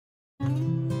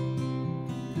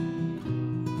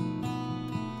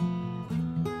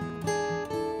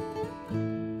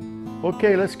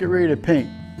Okay, let's get ready to paint.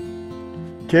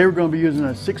 Today we're going to be using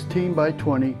a 16 by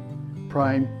 20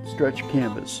 prime stretch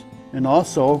canvas. And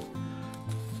also,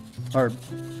 our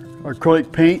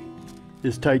acrylic paint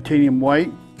is titanium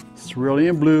white,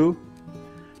 cerulean blue,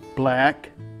 black,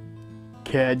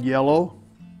 cad yellow,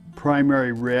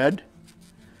 primary red,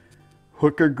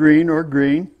 hooker green or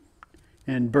green,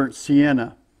 and burnt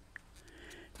sienna.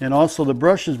 And also the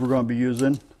brushes we're going to be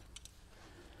using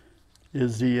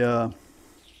is the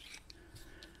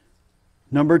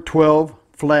number 12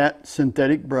 flat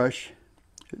synthetic brush.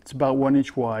 It's about 1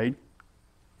 inch wide.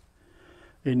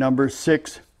 A number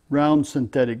 6 round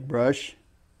synthetic brush.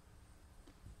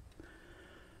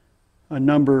 A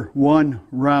number 1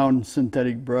 round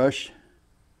synthetic brush.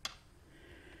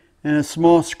 And a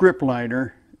small script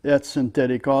liner, that's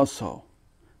synthetic also.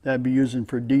 That'd be using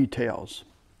for details.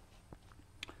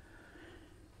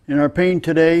 In our paint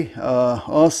today, well,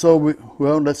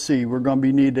 let's see, we're going to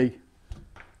be needing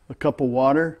a cup of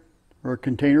water or a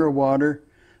container of water.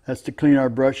 That's to clean our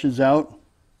brushes out.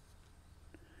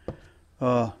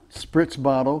 Spritz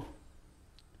bottle,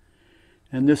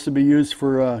 and this will be used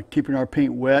for keeping our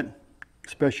paint wet,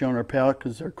 especially on our palette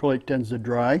because our acrylic tends to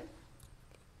dry.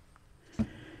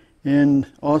 And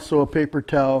also a paper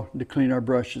towel to clean our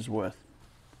brushes with.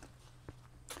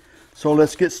 So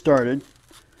let's get started.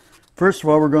 First of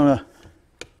all, we're gonna,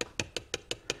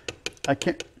 our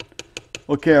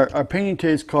painting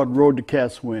today is called Road to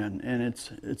Cass Wind, and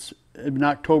it's an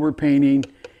October painting,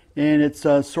 and it's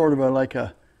sort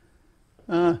of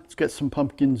it's got some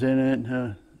pumpkins in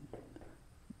it,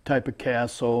 type of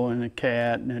castle, and a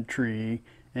cat, and a tree,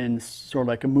 and sort of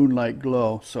like a moonlight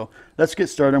glow. So let's get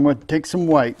started. I'm going to take some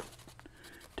white.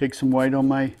 Take some white on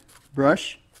my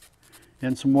brush,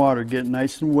 and some water. Get it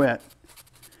nice and wet.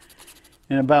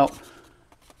 And about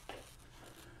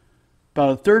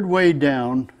a third way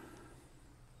down,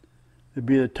 it'd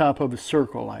be the top of a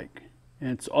circle like.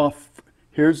 And it's off,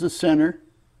 here's the center.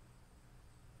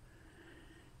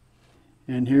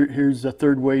 And here's the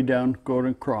third way down going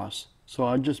across. So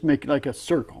I'll just make it like a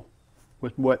circle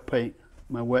with wet paint,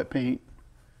 my wet paint.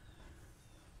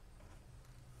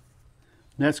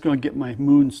 And that's going to get my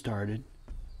moon started.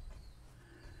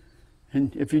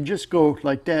 And if you just go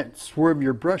like that, swerve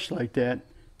your brush like that,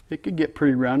 it could get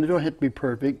pretty round. It don't have to be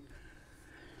perfect.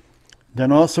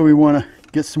 Then also we want to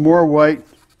get some more white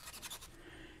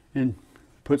and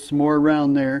put some more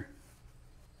around there.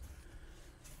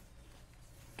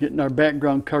 Getting our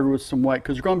background covered with some white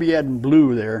because we're going to be adding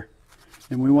blue there,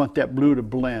 and we want that blue to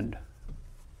blend.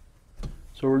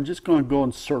 So we're just going to go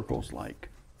in circles like.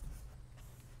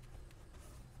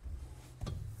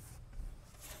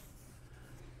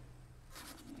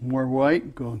 More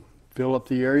white, go fill up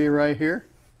the area right here.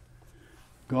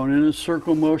 Going in a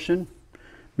circle motion.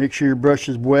 Make sure your brush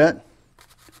is wet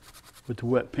with the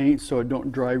wet paint so it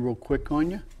don't dry real quick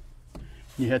on you.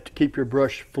 You have to keep your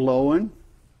brush flowing.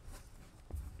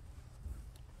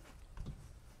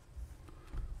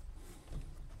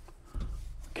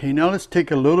 Okay, now let's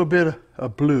take a little bit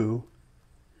of blue,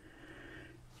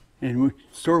 and we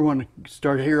sort of want to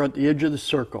start here at the edge of the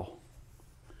circle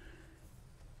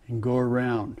and go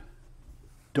around.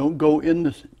 Don't go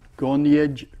on the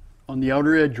edge, on the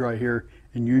outer edge right here,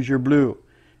 and use your blue.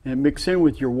 And mix in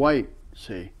with your white,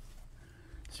 see?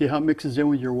 See how it mixes in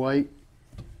with your white?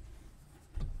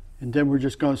 And then we're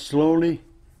just going to slowly,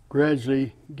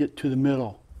 gradually get to the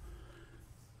middle.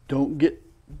 Don't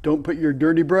put your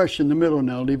dirty brush in the middle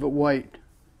now, leave it white.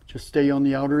 Just stay on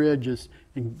the outer edges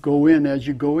and go in as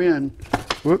you go in.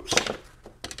 Whoops.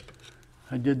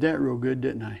 I did that real good,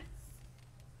 didn't I?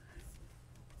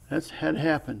 That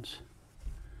happens.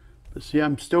 But see,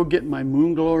 I'm still getting my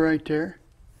moon glow right there.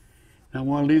 And I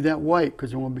want to leave that white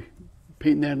because I want to be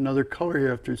painting that another color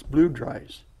here after this blue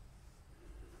dries.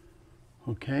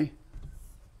 Okay?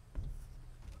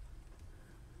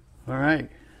 All right.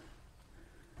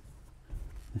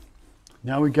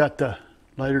 Now we got the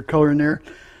lighter color in there.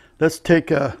 Let's take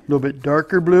a little bit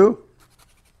darker blue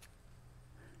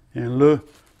and a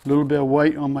little bit of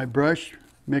white on my brush.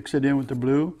 Mix it in with the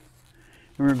blue.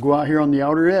 And we're going to go out here on the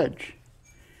outer edge.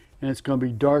 And it's going to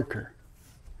be darker.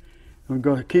 And we're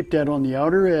going to keep that on the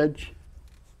outer edge.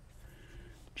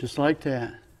 Just like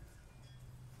that.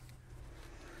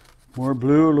 More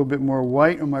blue, a little bit more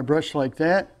white on my brush like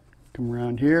that. Come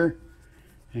around here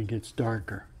and it gets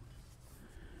darker.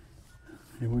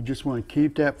 And we just want to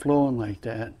keep that flowing like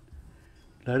that.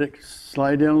 Let it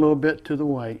slide in a little bit to the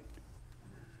white.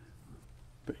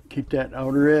 But keep that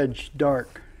outer edge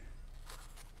dark.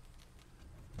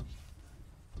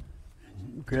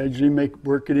 And gradually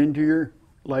work it into your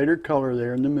lighter color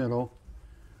there in the middle.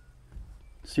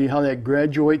 See how that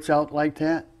graduates out like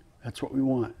that? That's what we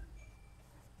want.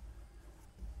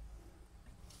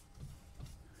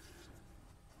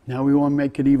 Now we want to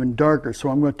make it even darker, so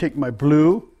I'm going to take my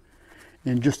blue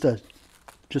and just a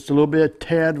little bit,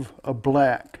 tad of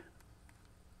black.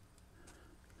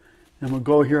 And I'm going to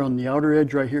go here on the outer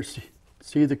edge right here.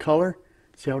 See the color?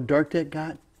 See how dark that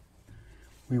got?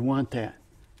 We want that.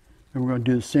 And we're going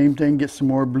to do the same thing, get some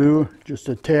more blue, just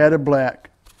a tad of black.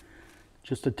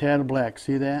 Just a tad of black,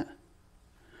 see that?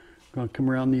 Going to come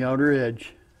around the outer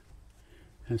edge,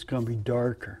 and it's going to be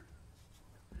darker.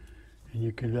 And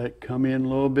you can let it come in a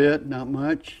little bit, not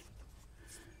much,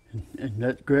 and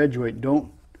let it graduate.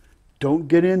 Don't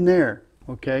get in there,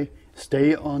 okay?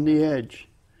 Stay on the edge.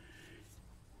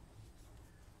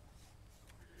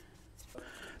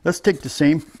 Let's take the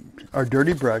same, our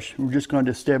dirty brush. We're just going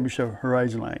to establish a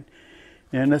horizon line.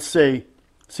 And let's say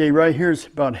right here is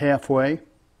about halfway.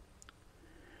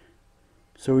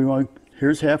 So we want,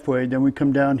 here's halfway, then we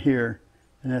come down here,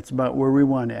 and that's about where we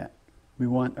want at. We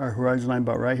want our horizon line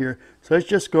about right here. So let's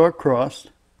just go across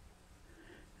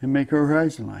and make a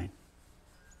horizon line.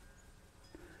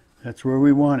 That's where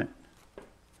we want it.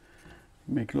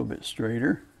 Make it a little bit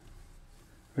straighter.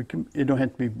 It don't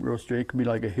have to be real straight, it can be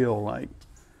like a hill like.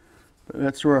 But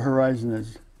that's where our horizon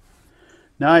is.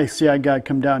 Now I see I got to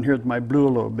come down here with my blue a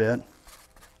little bit,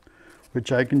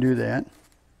 which I can do that.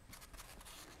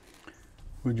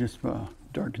 We'll just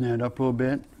darken that up a little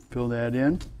bit, fill that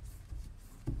in.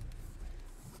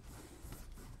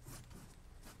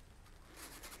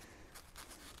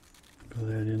 Fill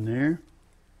that in there.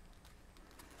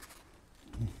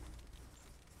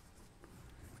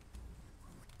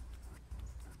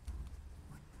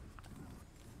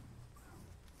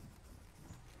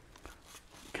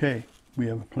 Okay, we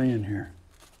have a plan here.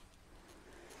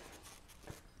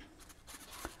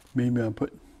 Maybe I'll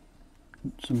put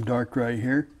some dark right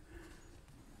here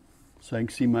so I can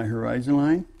see my horizon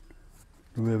line.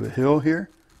 We have a hill here.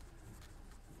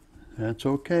 That's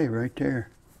okay right there.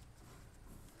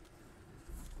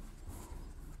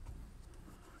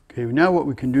 Okay, now what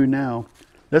we can do now,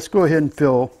 let's go ahead and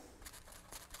fill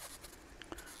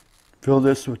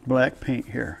this with black paint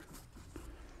here.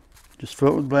 Just fill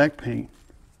it with black paint.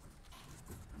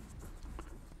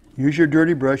 Use your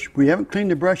dirty brush. We haven't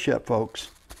cleaned the brush yet, folks.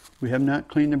 We have not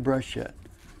cleaned the brush yet.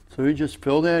 So you just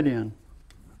fill that in,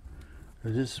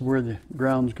 because this is where the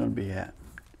ground's going to be at.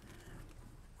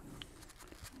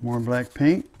 More black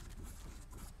paint.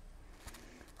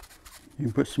 You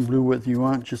can put some blue with you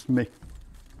want, just to make,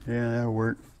 yeah, that'll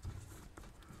work.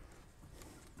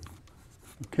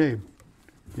 Okay,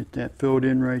 get that filled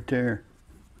in right there.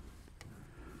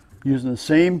 Using the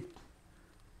same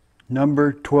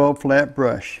number 12 flat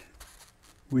brush.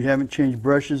 We haven't changed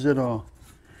brushes at all.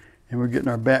 And we're getting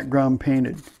our background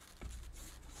painted.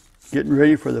 Getting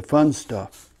ready for the fun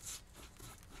stuff.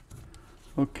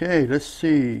 Okay, let's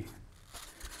see.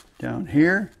 Down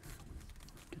here,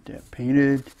 get that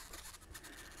painted.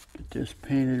 Get this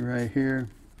painted right here.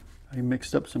 I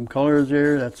mixed up some colors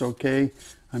there, that's okay.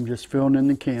 I'm just filling in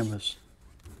the canvas.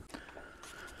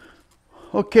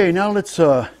 Okay, now let's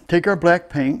take our black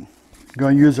paint. We're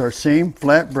going to use our same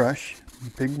flat brush,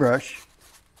 big brush.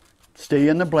 Stay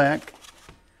in the black.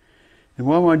 And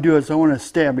what I want to do is I want to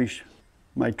establish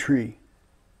my tree.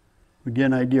 We get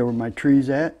an idea where my tree's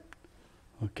at.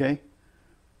 Okay.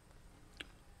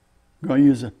 I'm going to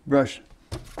use a brush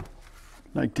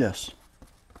like this.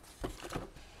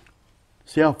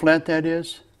 See how flat that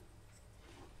is?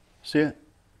 See it?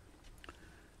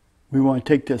 We want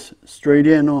to take this straight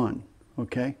in on.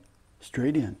 Okay?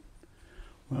 Straight in.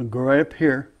 We'll go right up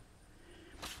here.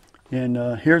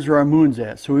 And here's where our moon's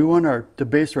at. So we want the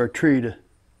base of our tree to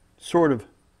sort of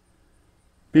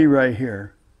be right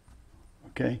here.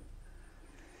 Okay?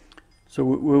 So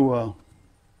we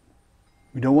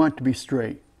don't want it to be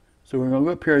straight. So we're going to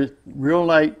go up here real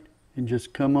light and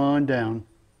just come on down.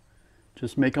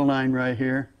 Just make a line right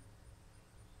here.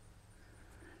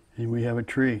 And we have a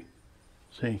tree.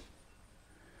 See?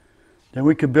 Then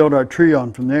we could build our tree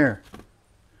on from there.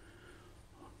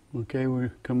 Okay, we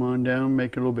come on down,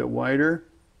 make it a little bit wider.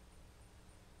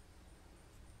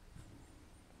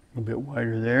 A little bit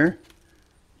wider there.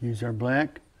 Use our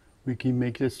black. We can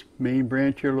make this main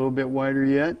branch here a little bit wider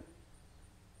yet,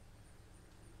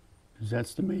 because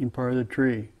that's the main part of the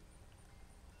tree.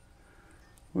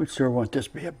 We sure want this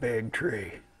to be a big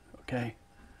tree, okay?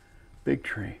 Big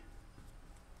tree.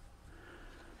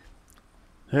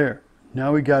 There.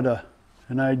 Now we got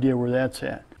an idea where that's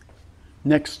at.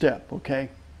 Next step, okay?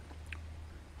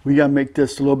 We got to make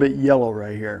this a little bit yellow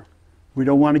right here. We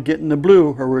don't want to get in the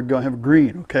blue or we're going to have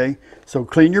green, okay? So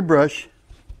clean your brush.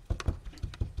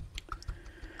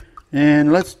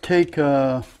 And let's take,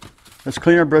 let's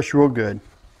clean our brush real good.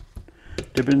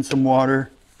 Dip it in some water,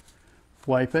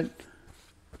 wipe it,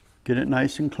 get it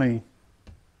nice and clean.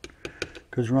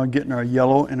 Because we're going to get in our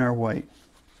yellow and our white.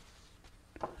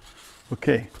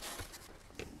 Okay,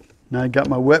 now I got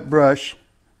my wet brush,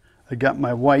 I got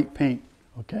my white paint,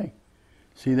 okay?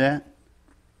 See that?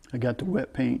 I got the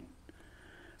wet paint.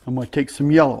 I'm going to take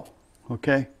some yellow,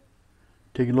 okay?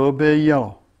 Take a little bit of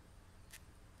yellow.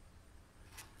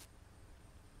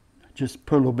 Just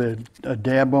put a little bit, a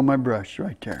dab on my brush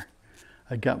right there.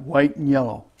 I got white and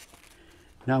yellow.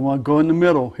 Now I want to go in the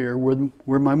middle here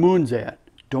where my moon's at.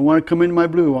 Don't want to come into my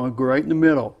blue, I want to go right in the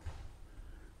middle.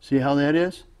 See how that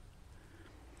is?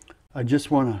 I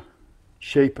just want to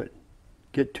shape it.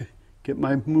 Get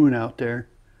my moon out there.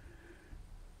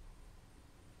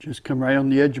 Just come right on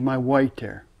the edge of my white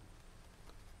there.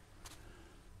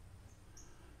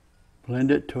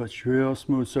 Blend it till it's real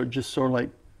smooth, so it just sort of like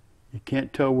you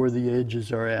can't tell where the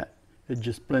edges are at. It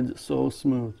just blends it so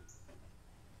smooth.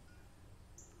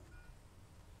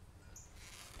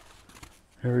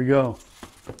 There we go.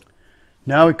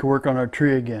 Now we can work on our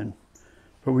tree again.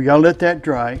 But we gotta let that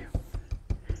dry.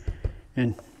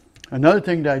 And another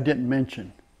thing that I didn't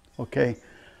mention, okay,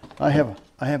 I have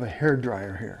a hair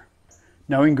dryer here.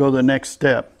 Now we can go to the next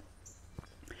step.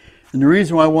 And the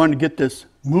reason why I wanted to get this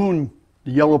moon,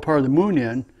 the yellow part of the moon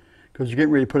in, because you're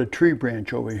getting ready to put a tree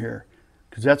branch over here,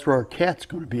 because that's where our cat's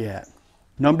going to be at.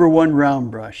 Number 1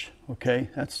 round brush, okay,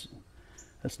 that's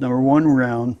number 1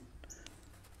 round.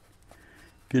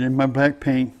 Get in my black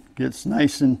paint, gets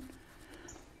nice and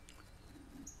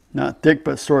not thick,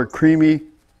 but sort of creamy, a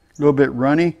little bit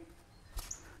runny.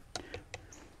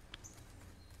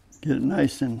 Get it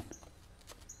nice and,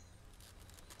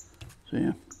 see,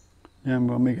 then I'm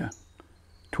going to make a,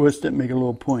 twist it, make a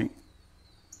little point,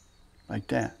 like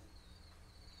that.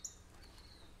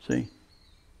 See?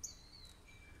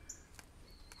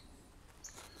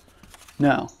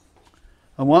 Now,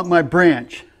 I want my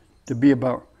branch to be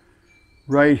about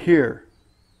right here.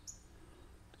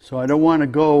 So I don't want to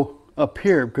go up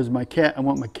here because my cat, I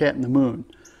want my cat in the moon.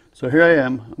 So here I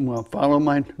am, I'm going to follow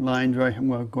my lines right, I'm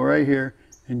going to go right here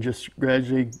and just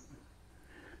gradually,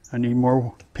 I need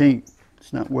more paint,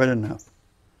 it's not wet enough.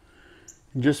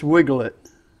 And just wiggle it,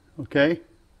 okay?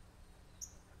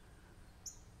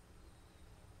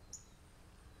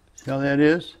 See how that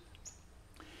is?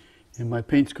 And my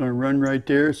paint's going to run right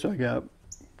there, so I got to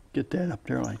get that up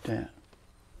there like that.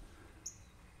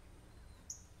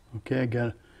 Okay,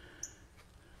 I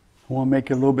want to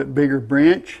make a little bit bigger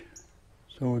branch.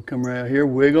 So we come right here,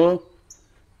 wiggle.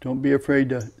 Don't be afraid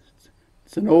to,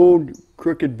 it's an old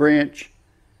crooked branch.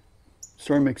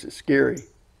 Sort of makes it scary.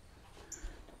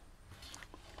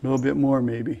 A little bit more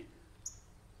maybe.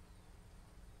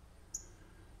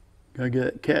 Gotta get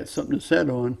that cat something to set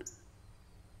on.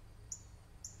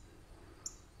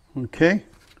 Okay.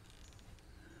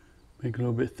 Make it a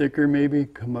little bit thicker maybe.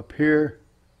 Come up here.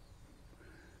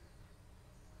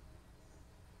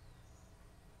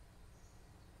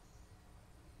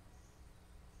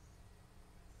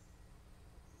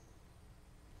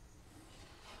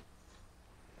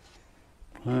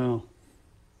 Wow.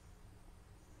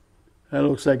 That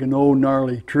looks like an old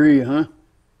gnarly tree, huh?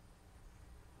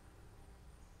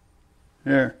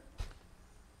 There.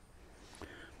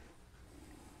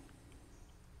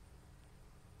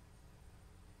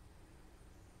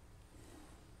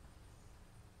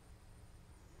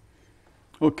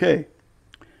 Okay.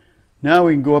 Now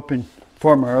we can go up and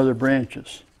form our other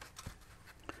branches.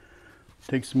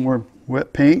 Take some more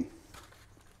wet paint.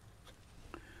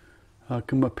 I'll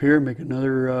come up here, make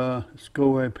another, let's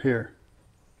go up here.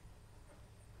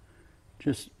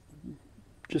 Just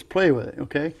play with it,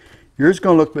 okay? Yours is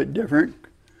going to look a bit different,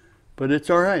 but it's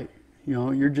all right. You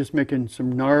know, you're just making some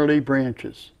gnarly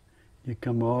branches. You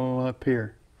come all up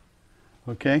here,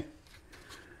 okay?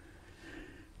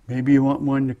 Maybe you want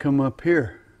one to come up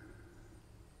here.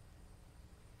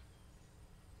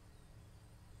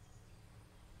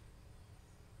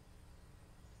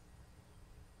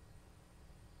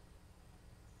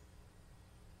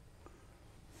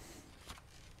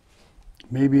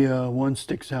 Maybe one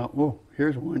sticks out. Oh,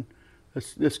 here's one.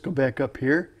 Let's go back up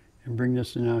here and bring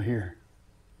this one out here.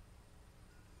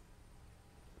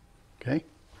 Okay.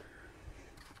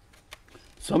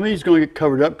 Some of these are going to get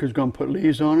covered up because we're going to put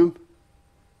leaves on them.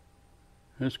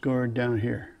 Let's go down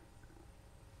here.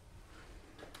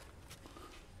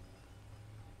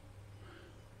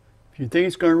 If you think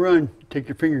it's going to run, take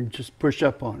your finger and just push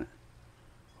up on it.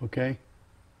 Okay.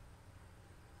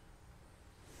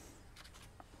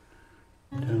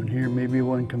 Down here, maybe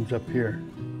one comes up here.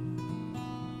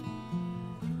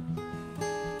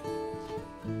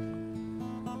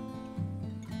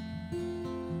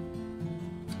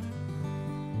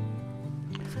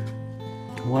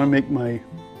 I want to make my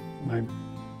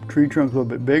tree trunk a little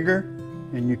bit bigger,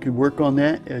 and you can work on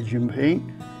that as you paint.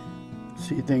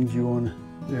 See things you want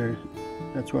there.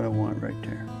 That's what I want right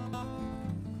there.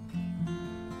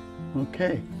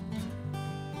 Okay.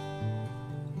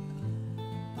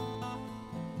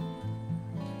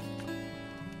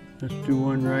 Let's do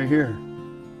one right here.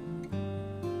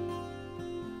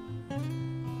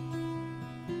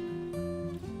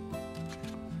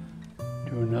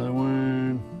 Do another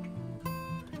one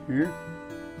here.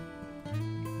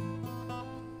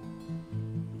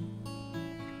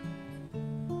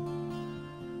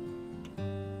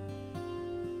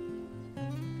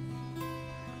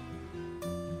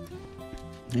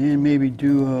 And maybe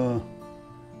do,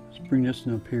 let's bring this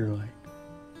one up here like.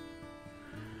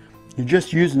 You're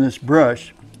just using this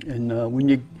brush, and when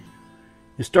you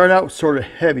start out sort of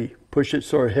heavy, push it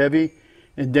sort of heavy,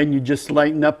 and then you just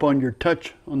lighten up on your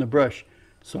touch on the brush.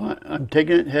 So I'm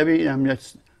taking it heavy, and I'm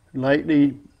just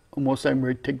lightly, almost I'm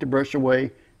ready to take the brush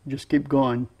away, and just keep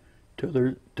going till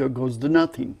it goes to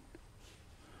nothing.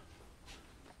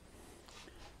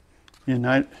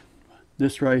 And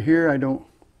this right here, I don't,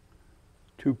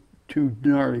 too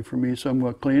gnarly for me, so I'm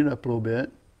going to clean it up a little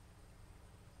bit.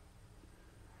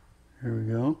 Here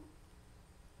we go.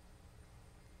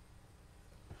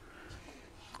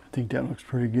 I think that looks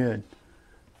pretty good.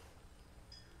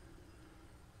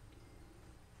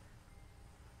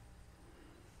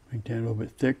 Make that a little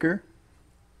bit thicker.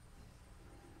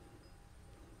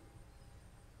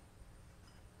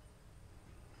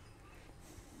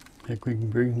 I think we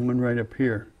can bring one right up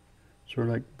here, sort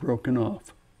of like broken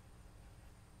off.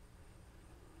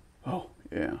 Oh,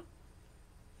 yeah.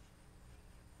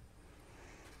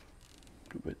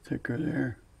 A bit thicker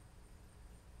there.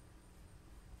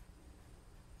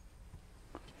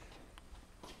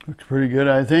 Looks pretty good,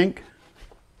 I think.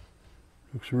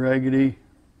 Looks raggedy,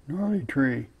 gnarly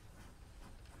tree.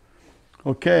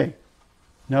 Okay,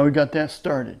 now we got that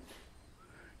started.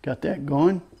 Got that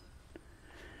going.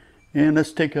 And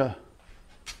let's take a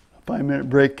 5-minute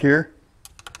break here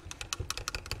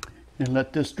and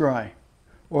let this dry.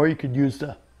 Or you could use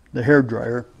the hair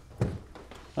dryer,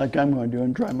 like I'm going to do,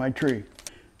 and dry my tree.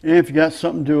 And if you got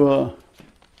something to a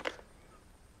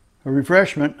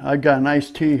refreshment, I got an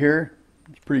iced tea here.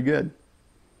 It's pretty good.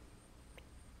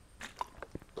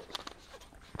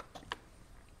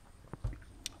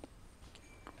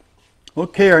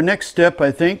 Okay, our next step,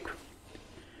 I think,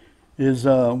 is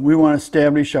we want to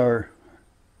establish our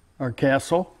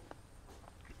castle.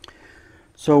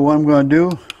 So what I'm going to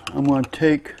do, I'm going to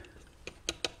take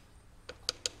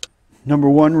number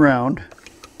 1 round,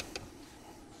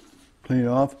 clean it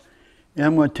off, and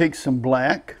I'm going to take some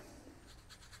black,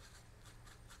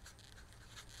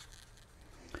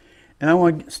 and I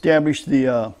want to establish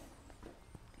the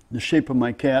shape of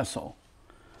my castle.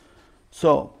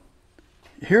 So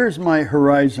here's my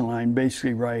horizon line,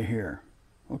 basically right here.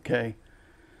 Okay,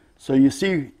 so you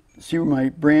see where my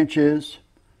branch is.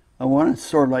 I want to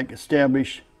sort of like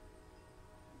establish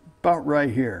about right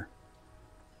here.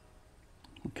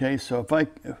 Okay, so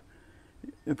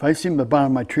if I see the bottom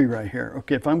of my tree right here,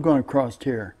 okay, if I'm going across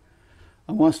here,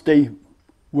 I want to stay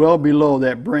well below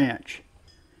that branch.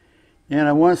 And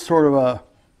I want to sort of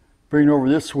bring it over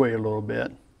this way a little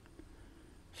bit.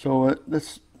 So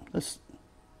this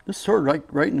sort of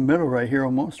like right in the middle right here,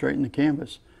 almost right in the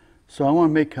canvas. So I want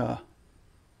to make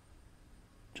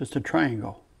just a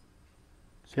triangle.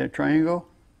 See that triangle?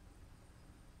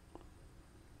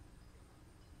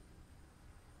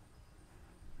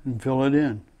 And fill it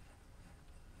in.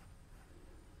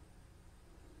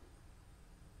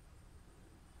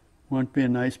 Want it to be a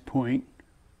nice point,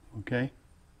 okay?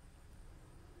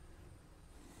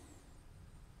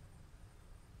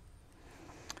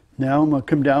 Now I'm going to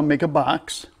come down and make a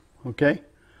box, okay?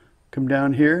 Come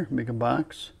down here, make a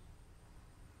box.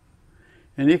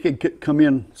 And it can come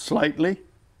in slightly.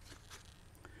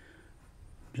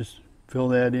 Just fill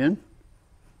that in.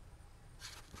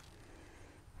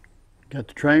 Got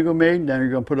the triangle made, now you're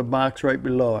going to put a box right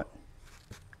below it.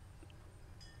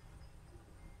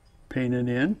 Paint it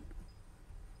in.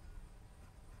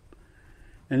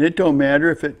 And it don't matter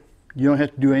if you don't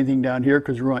have to do anything down here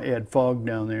because we're going to add fog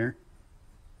down there.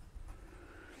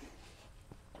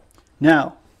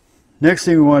 Now, next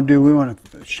thing we want to do, we want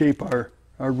to shape our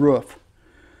roof.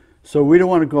 So we don't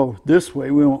want to go this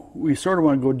way, we sort of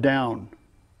want to go down.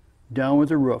 Down with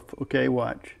the roof. Okay,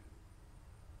 watch.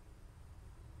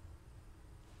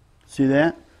 See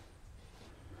that?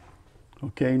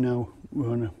 Okay, now we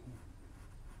want to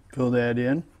fill that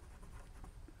in.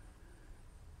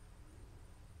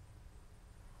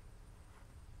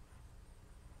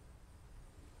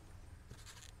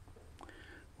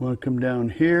 Want to come down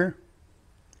here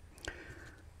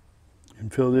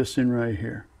and fill this in right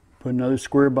here. Put another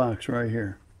square box right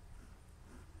here.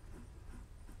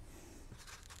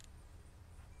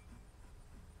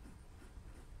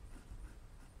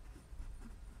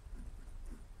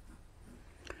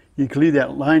 You can leave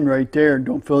that line right there.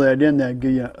 Don't fill that in. That'll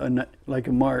give you like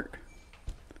a mark.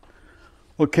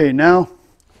 Okay, now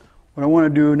what I want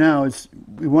to do now is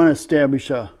we want to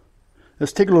establish a,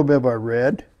 let's take a little bit of our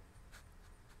red.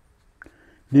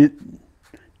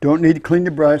 Don't need to clean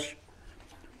the brush.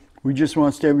 We just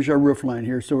want to establish our roof line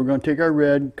here. So we're going to take our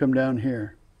red and come down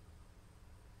here.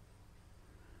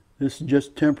 This is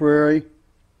just temporary.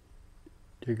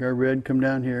 Take our red, come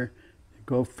down here.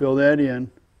 Go fill that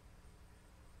in.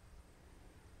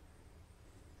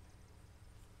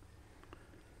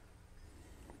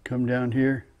 Come down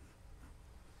here.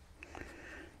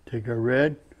 Take our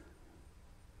red.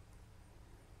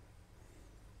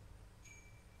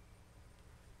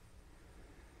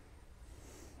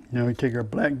 Now we take our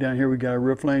black down here. We got our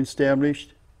roof line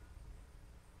established.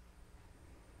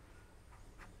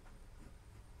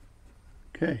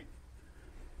 Okay.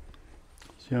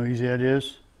 See how easy that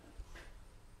is?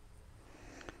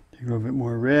 Take a little bit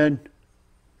more red.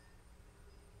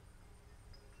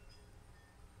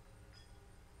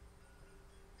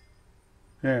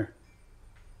 There.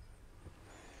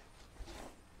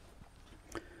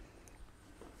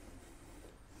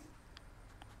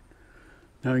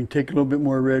 Now you can take a little bit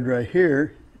more red right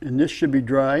here, and this should be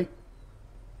dry.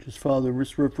 Just follow the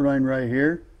roof line right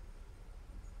here.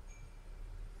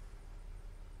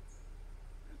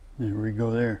 There we go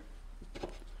there.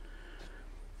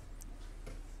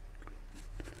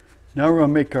 Now we're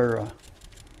gonna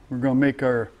make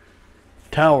our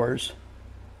towers.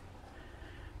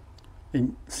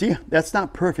 And see, that's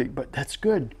not perfect, but that's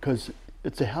good because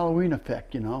it's a Halloween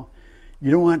effect, you know. You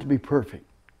don't want it to be perfect,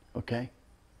 okay?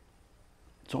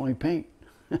 It's only paint.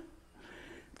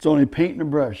 It's only paint and a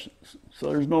brush, so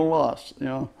there's no loss, you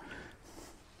know.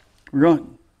 We're going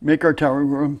to make our tower.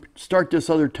 We're going to start this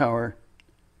other tower.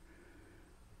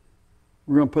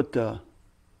 We're going to put a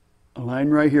line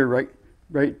right here,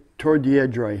 right toward the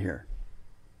edge right here.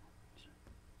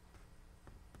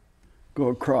 Go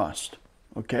across,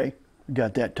 okay? We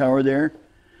got that tower there.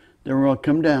 Then we're going to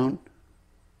come down.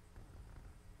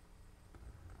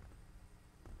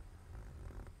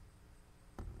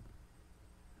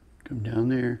 Come down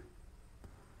there.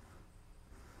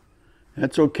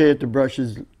 That's okay if the brush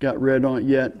has got red on it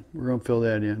yet. We're going to fill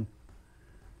that in.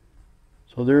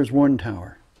 So there's one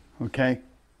tower, okay?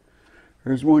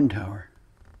 There's one tower.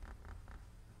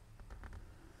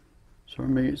 So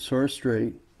make it sort of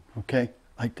straight, okay?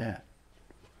 Like that.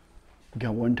 We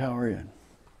got one tower in.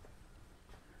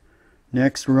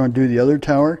 Next, we're going to do the other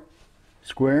tower,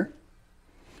 square.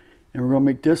 And we're going to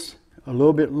make this a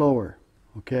little bit lower,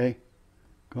 okay?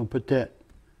 Going to put that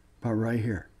about right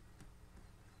here.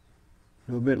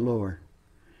 A little bit lower.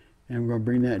 And we're going to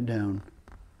bring that down.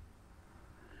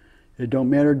 It don't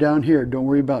matter down here. Don't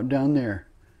worry about down there.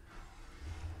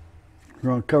 We're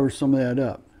going to cover some of that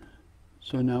up.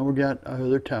 So now we got our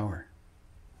other tower.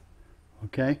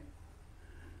 Okay?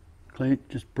 Clean,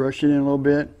 just brush it in a little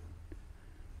bit.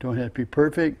 Don't have to be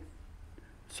perfect.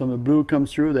 Some of the blue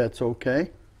comes through, that's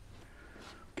okay.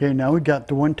 Okay, now we got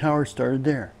the one tower started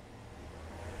there.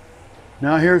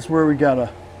 Now here's where we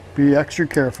gotta be extra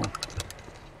careful.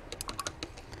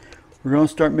 We're gonna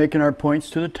start making our points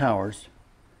to the towers.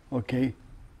 Okay,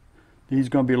 these are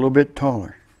gonna be a little bit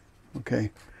taller.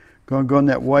 Okay, gonna go in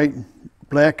that white,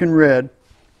 black and red.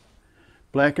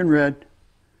 Black and red.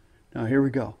 Now here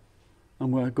we go.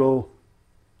 I'm gonna go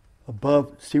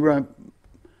above, see where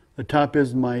the top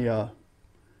is my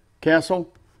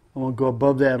castle? I'm gonna go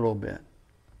above that a little bit.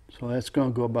 So that's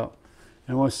gonna go about,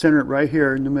 and I wanna center it right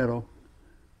here in the middle.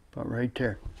 About right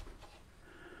there.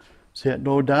 See that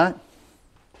little dot?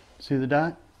 See the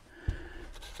dot?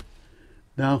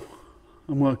 Now,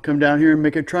 I'm going to come down here and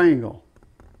make a triangle.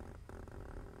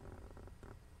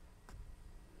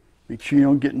 Make sure you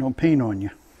don't get no paint on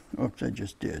you. Oops, I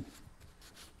just did.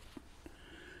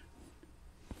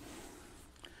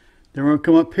 Then we're going to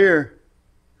come up here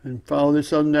and follow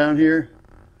this on down here.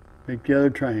 Make the other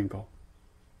triangle.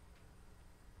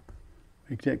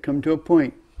 Make that come to a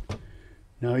point.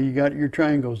 Now you got your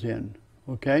triangles in,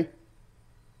 okay?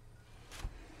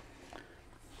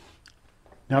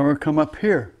 Now we're going to come up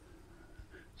here.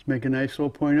 Let's make a nice little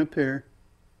point up here.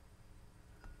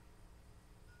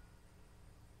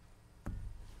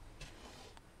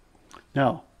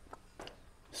 Now,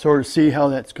 sort of see how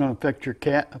that's going to affect your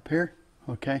cat up here,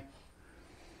 okay?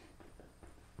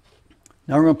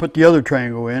 Now we're going to put the other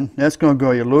triangle in. That's going to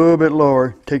go a little bit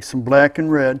lower. Take some black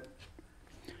and red.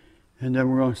 And then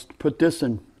we're going to put this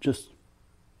in just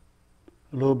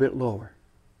a little bit lower.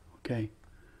 Okay.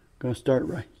 Going to start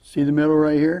right. See the middle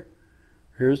right here?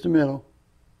 Here's the middle.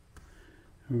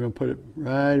 I'm going to put it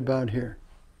right about here.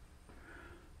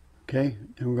 Okay.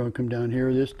 And we're going to come down here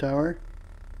with this tower.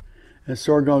 And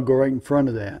so we're going to go right in front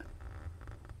of that.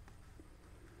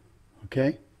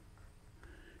 Okay.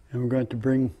 And we're going to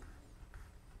bring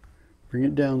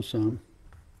it down some.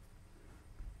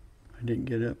 I didn't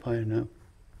get it up high enough.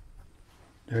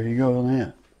 There you go on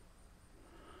that.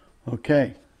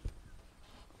 Okay.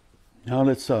 Now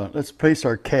let's place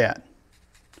our cat.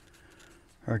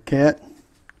 Our cat.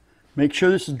 Make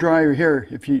sure this is dry here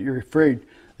if you're afraid.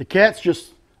 The cat's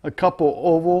just a couple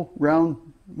oval round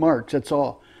marks, that's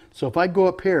all. So if I go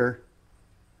up here,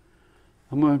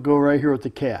 I'm going to go right here with the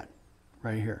cat.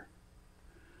 Right here.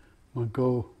 I'm going to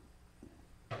go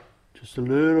just a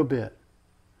little bit.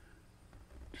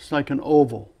 Just like an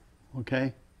oval.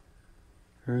 Okay?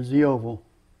 Here's the oval.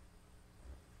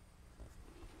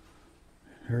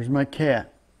 Here's my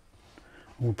cat.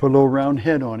 We'll put a little round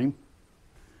head on him.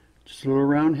 Just a little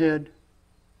round head.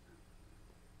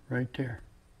 Right there.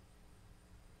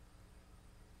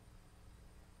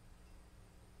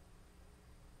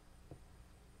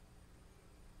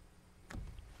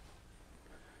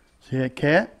 See that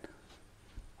cat?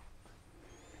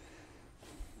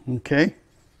 Okay.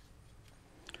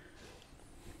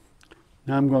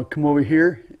 Now I'm going to come over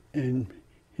here, and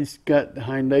he's got the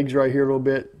hind legs right here a little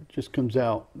bit. Just comes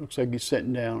out. Looks like he's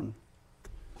sitting down.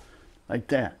 Like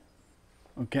that.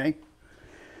 Okay.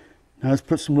 Now let's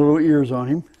put some little ears on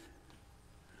him.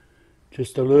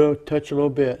 Just a little, touch a little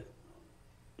bit.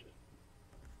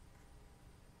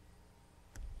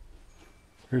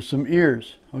 There's some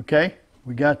ears. Okay.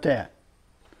 We got that.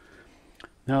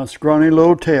 Now a scrawny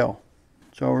little tail.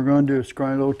 So we're going to do a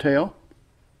scrawny little tail.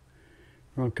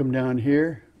 We're going to come down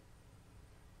here.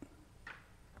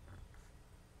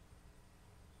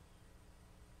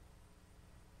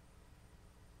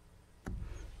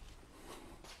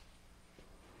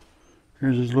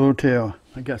 Here's his little tail.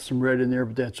 I got some red in there,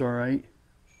 but that's all right.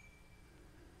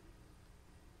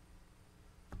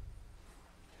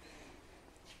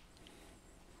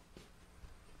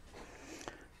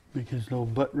 Make his little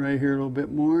butt right here a little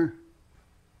bit more.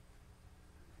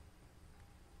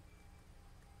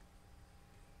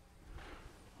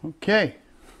 Okay,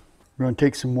 we're going to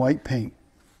take some white paint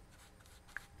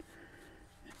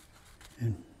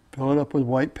and fill it up with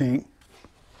white paint.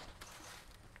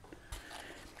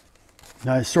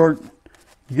 Now you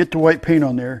get the white paint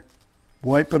on there,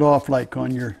 wipe it off like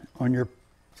on your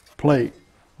plate.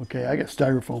 Okay, I got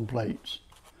styrofoam plates.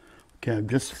 Okay, I'm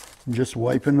just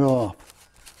wiping it off.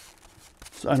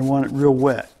 So I don't want it real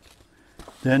wet.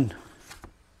 Then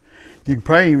you can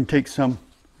probably even take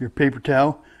your paper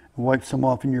towel and wipe some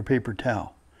off in your paper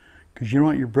towel, because you don't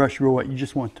want your brush real wet. You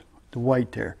just want the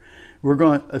white there. We're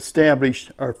going to establish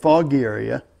our foggy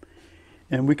area,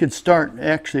 and we could start,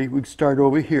 actually we could start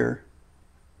over here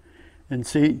and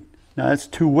see. Now it's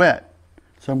too wet,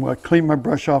 so I'm going to clean my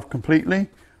brush off completely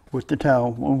with the towel.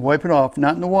 I'm going to wipe it off,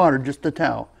 not in the water, just the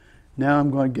towel. Now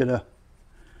I'm going to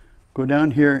go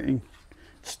down here, and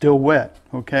still wet.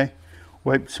 Okay,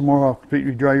 wipe some more off,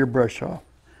 completely dry your brush off,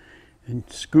 and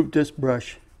scoop this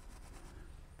brush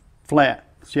flat.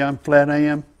 See how flat I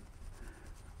am?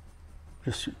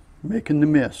 Just making the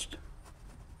mist.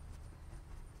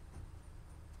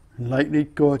 And lightly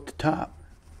go at the top.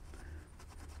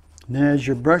 And then as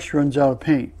your brush runs out of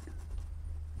paint,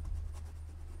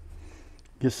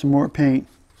 get some more paint.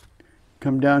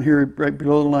 Come down here right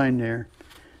below the line there.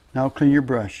 Now clean your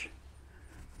brush.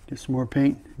 Get some more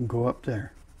paint and go up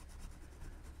there.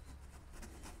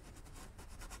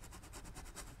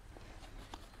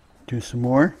 Do some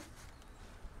more.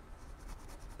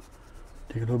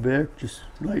 Take a little bit, just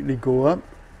lightly go up.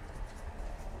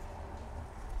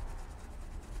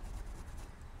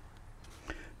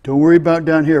 Don't worry about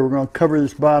down here. We're going to cover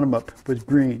this bottom up with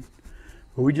green.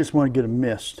 But we just want to get a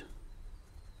mist.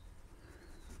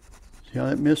 See how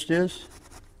that mist is?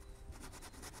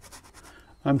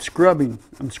 I'm scrubbing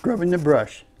the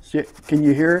brush. See, can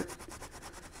you hear it?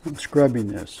 I'm scrubbing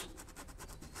this.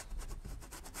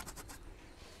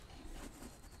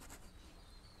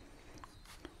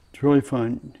 It's really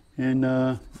fun.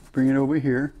 And bring it over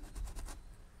here.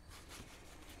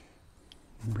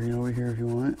 Bring it over here if you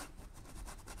want.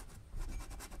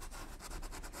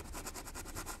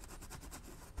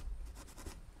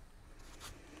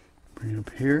 Bring it up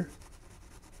here.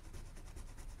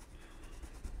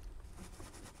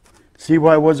 See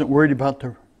why I wasn't worried about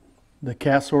the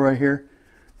castle right here?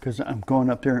 because I'm going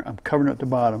up there, I'm covering up the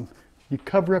bottom. You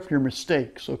cover up your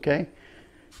mistakes, okay?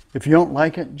 If you don't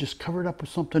like it, just cover it up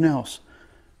with something else.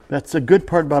 That's the good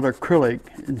part about acrylic.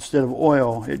 Instead of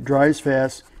oil, it dries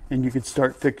fast and you can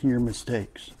start fixing your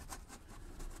mistakes.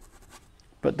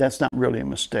 But that's not really a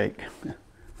mistake.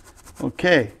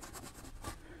 Okay.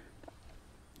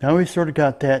 Now we sort of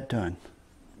got that done,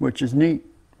 which is neat,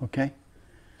 okay?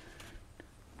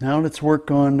 Now let's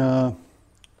work on,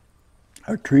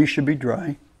 our tree should be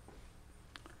dry.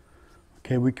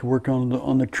 Okay, we can work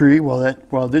on the tree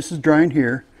while this is drying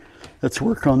here. Let's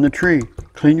work on the tree.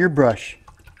 Clean your brush.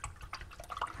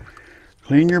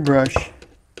 Clean your brush.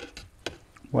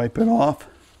 Wipe it off.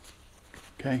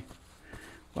 Okay,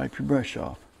 wipe your brush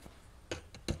off.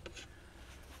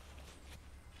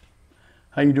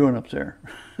 How you doing up there?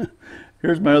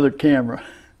 Here's my other camera.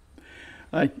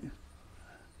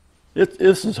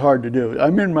 This is hard to do.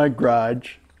 I'm in my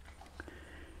garage,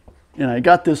 and I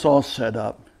got this all set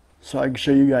up so I can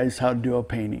show you guys how to do a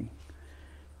painting.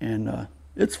 And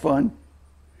it's fun.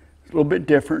 It's a little bit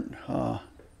different.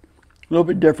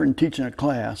 Teaching a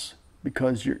class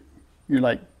because you're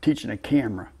like teaching a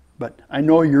camera. But I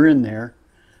know you're in there.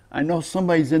 I know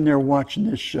somebody's in there watching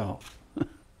this show.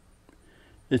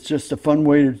 It's just a fun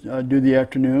way to do the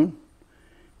afternoon.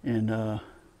 And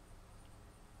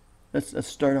let's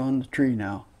start on the tree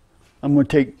now. I'm going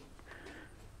to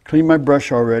clean my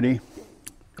brush already.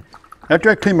 After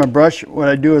I clean my brush, what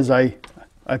I do is I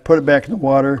put it back in the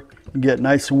water and get it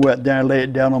nice and wet. Then I lay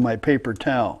it down on my paper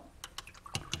towel.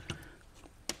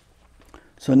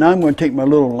 So now I'm going to take my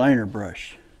little liner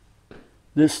brush.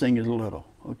 This thing is little,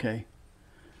 okay?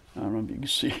 I don't know if you can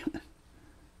see it.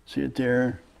 See it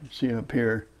there? See it up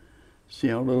here? See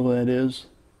how little that is?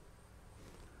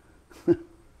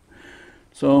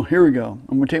 So here we go.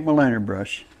 I'm going to take my liner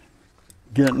brush,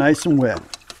 get it nice and wet.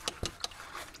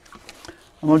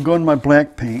 I'm going to go in my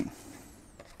black paint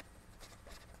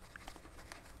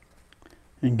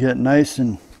and get nice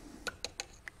and,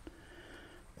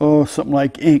 something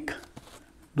like ink. A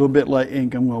little bit like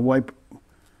ink. I'm going to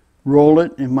roll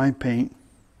it in my paint,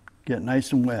 get it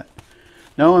nice and wet.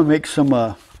 Now I'm going to make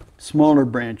some smaller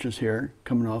branches here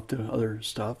coming off the other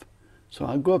stuff. So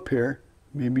I'll go up here,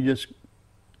 maybe just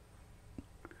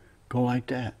go like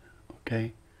that,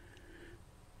 okay?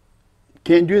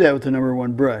 Can't do that with the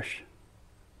 #1 brush,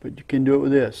 but you can do it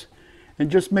with this. And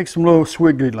just make some little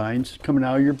squiggly lines coming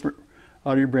out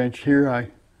of your branch here. I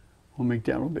will make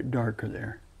that a little bit darker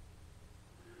there.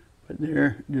 But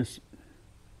there, just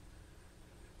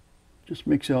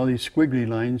makes all these squiggly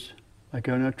lines like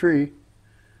on a tree.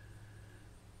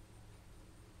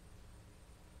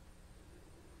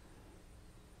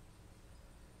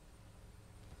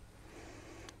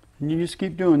 And you just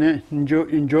keep doing that.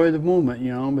 Enjoy the moment,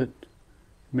 you know, but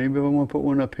maybe I want to put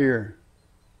one up here.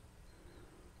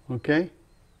 Okay?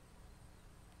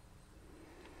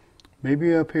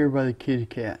 Maybe up here by the kitty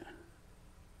cat.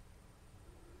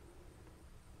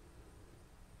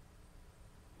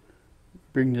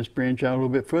 Bring this branch out a little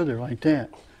bit further like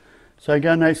that. So I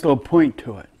got a nice little point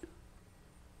to it.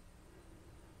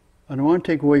 I don't want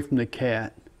to take away from the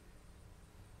cat.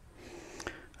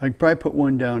 I could probably put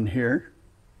one down here.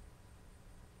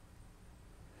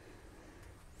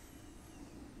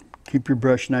 Keep your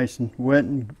brush nice and wet,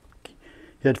 and you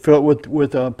have to fill it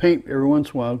with paint every once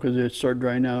in a while because it starts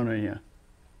drying out on you.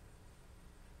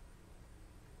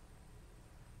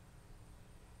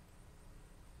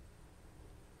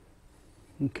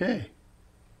 Okay.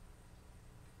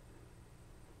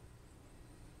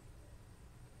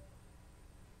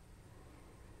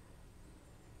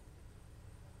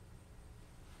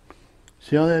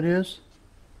 See how that is?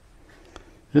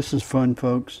 This is fun,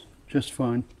 folks. Just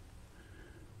fun.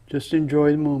 Just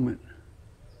enjoy the moment.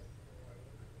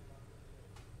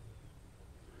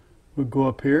 We'll go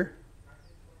up here.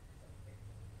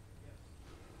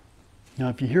 Now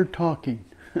if you hear talking,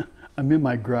 I'm in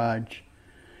my garage.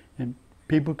 And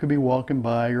people could be walking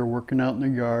by or working out in their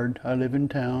yard. I live in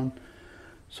town.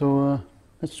 So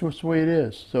that's just the way it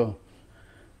is. So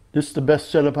this is the best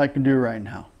setup I can do right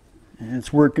now. And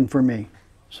it's working for me.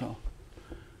 So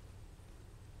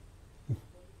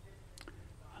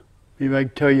maybe I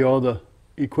can tell you all the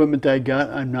equipment that I got.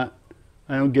 I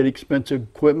don't get expensive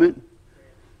equipment,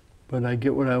 but I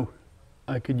get what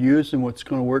I could use and what's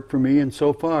going to work for me. And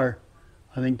so far,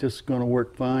 I think this is going to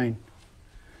work fine.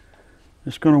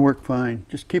 It's going to work fine.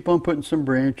 Just keep on putting some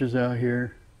branches out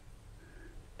here.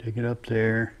 Take it up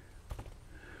there.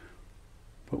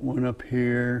 Put one up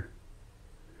here.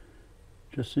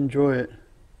 Just enjoy it.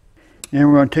 And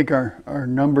we're going to take our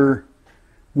 #1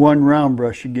 round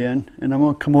brush again, and I'm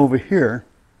going to come over here,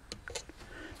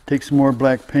 take some more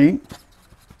black paint.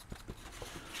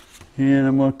 And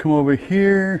I'm going to come over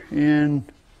here and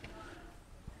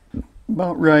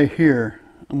about right here,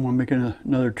 I'm going to make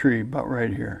another tree about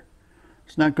right here.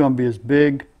 It's not going to be as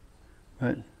big,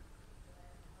 but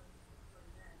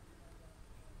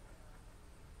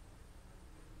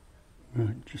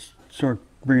just sort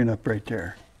of bring it up right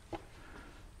there.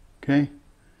 Okay.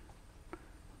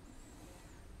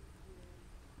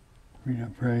 Bring it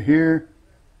up right here.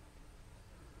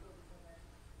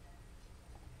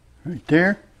 Right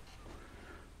there.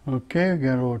 Okay, we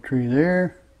got a little tree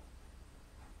there.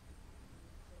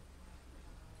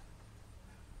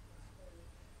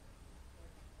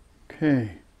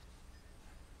 Okay.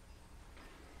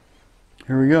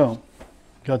 Here we go.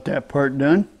 Got that part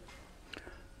done.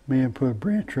 May I put a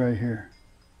branch right here.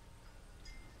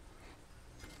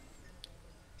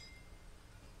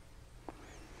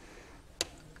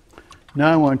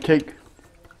 Now I want to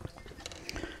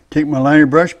take my liner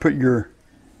brush, put your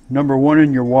number 1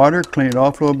 in your water, clean it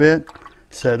off a little bit,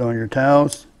 set it on your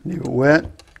towels, leave it wet.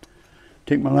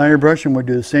 Take my liner brush and we'll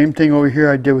do the same thing over here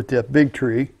I did with that big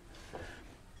tree.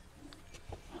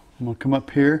 I'm going to come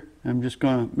up here. I'm just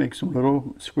going to make some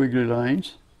little squiggly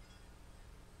lines.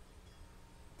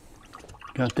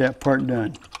 Got that part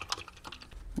done.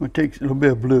 I'm going to take a little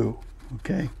bit of blue,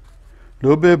 okay? A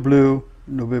little bit of blue,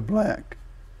 a little bit of black.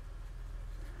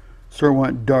 Sort of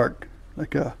want dark,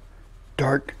 like a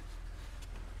dark,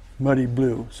 muddy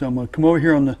blue. So I'm going to come over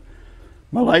here on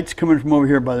my light's coming from over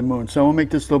here by the moon. So I'm going to make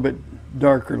this a little bit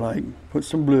darker light. Put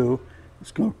some blue.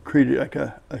 It's going to create like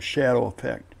a shadow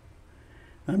effect.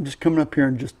 I'm just coming up here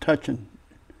and just touching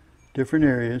different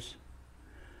areas.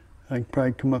 I can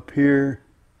probably come up here,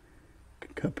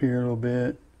 up here a little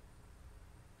bit,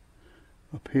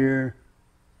 up here,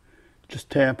 just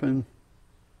tapping.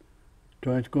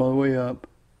 Don't have to go all the way up,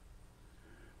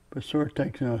 but sort of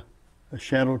takes a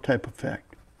shadow type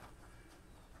effect.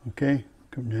 Okay,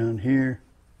 come down here.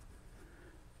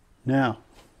 Now,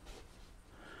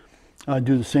 I'll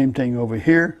do the same thing over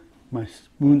here. My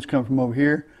moons come from over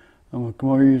here. I'm going to come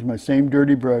over and use my same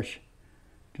dirty brush.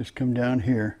 Just come down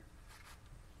here.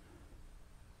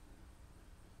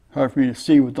 Hard for me to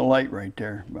see with the light right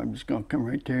there, but I'm just going to come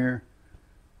right there.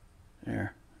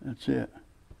 There, that's it.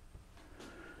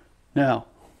 Now,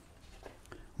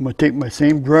 I'm going to take my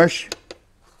same brush,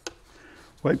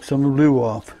 wipe some of the blue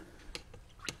off.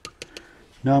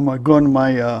 Now I'm going to go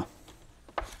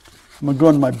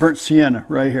into my burnt sienna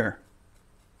right here.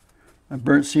 My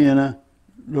burnt sienna,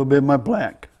 a little bit of my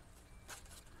black.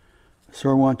 So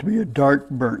I want it to be a dark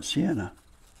burnt sienna.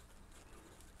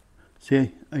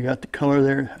 See, I got the color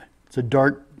there. It's a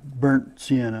dark burnt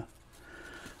sienna.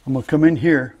 I'm going to come in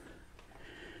here.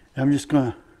 And I'm just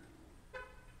going to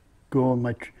go on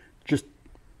my, just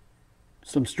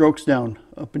some strokes down,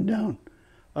 up and down.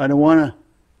 I don't want to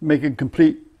make a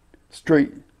complete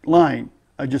straight line.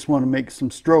 I just want to make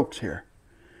some strokes here.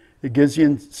 It gives the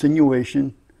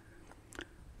insinuation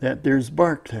that there's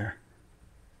bark there.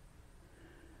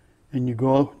 And you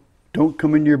go, don't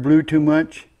come into your blue too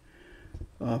much.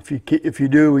 If you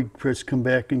do, we just come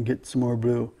back and get some more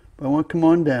blue. But I want to come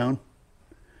on down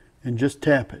and just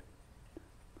tap it.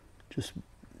 Just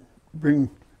bring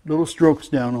little strokes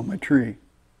down on my tree.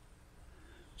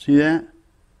 See that?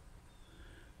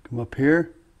 Come up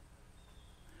here.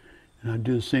 And I'll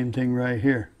do the same thing right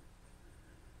here.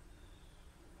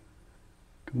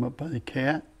 Come up by the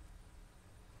cat.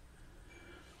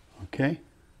 Okay.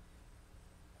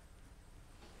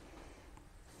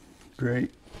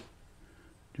 Great.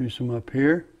 Do some up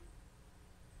here.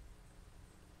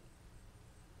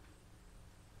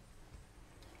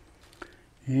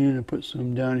 And I put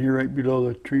some down here right below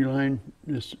the tree line.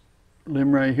 This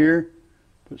limb right here.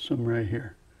 Put some right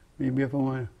here. Maybe if I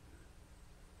want to.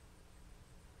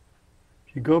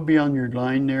 If you go beyond your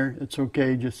line there, it's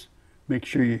okay. Just make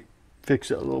sure you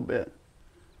fix it a little bit.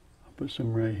 I'll put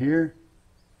some right here.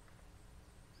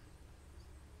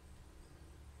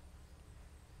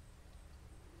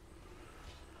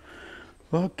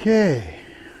 Okay,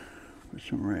 put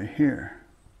some right here.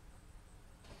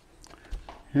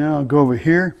 Now I'll go over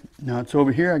here. Now it's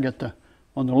over here. I got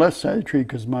on the left side of the tree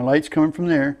because my light's coming from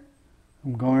there.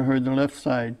 I'm going over the left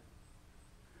side.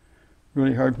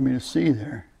 Really hard for me to see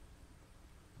there.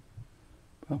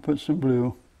 I'll put some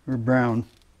blue or brown.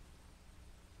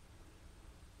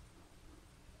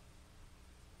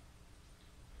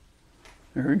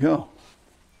 There we go.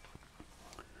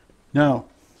 Now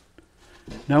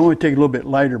I want to take a little bit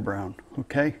lighter brown,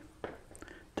 okay?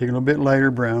 Take a little bit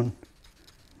lighter brown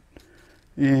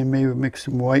and maybe mix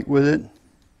some white with it. A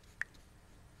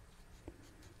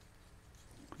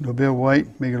little bit of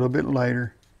white, make it a little bit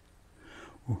lighter.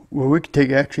 Well, we could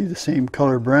take actually the same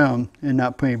color brown and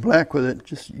not put any black with it.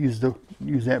 Just use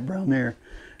that brown there.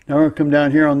 Now we're going to come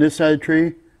down here on this side of the tree.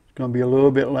 It's going to be a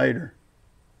little bit lighter.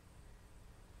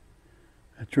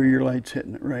 That's where your light's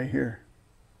hitting it right here.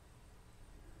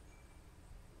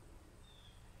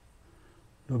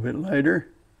 A little bit lighter.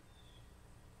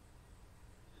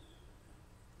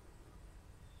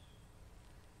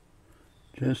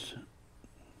 Just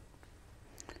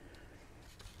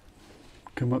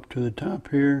come up to the top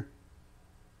here.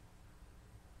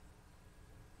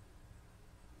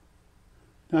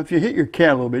 Now if you hit your cat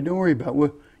a little bit, don't worry about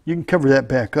it. You can cover that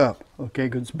back up, okay,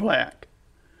 because it's black.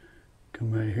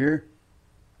 Come right here.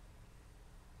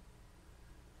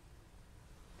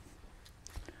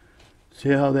 See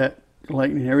how that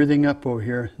lightening everything up over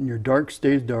here, and your dark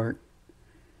stays dark.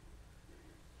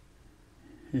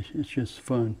 It's just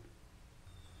fun.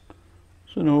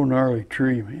 It's an old gnarly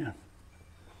tree, man.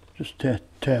 Just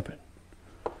tap it.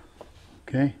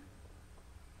 Okay?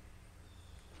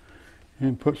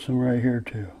 And put some right here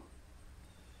too.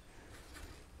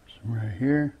 Some right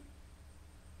here.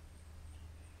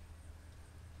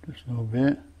 Just a little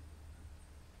bit.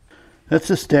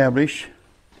 Let's establish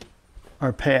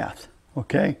our path.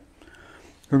 Okay?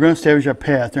 We're going to establish our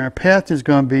path. And our path is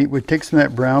going to be, we take some of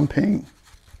that brown paint.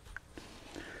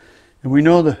 And we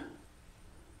know the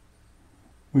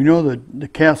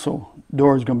castle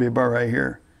door is going to be about right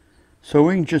here. So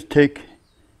we can just take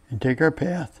our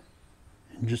path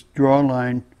and just draw a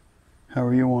line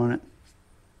however you want it.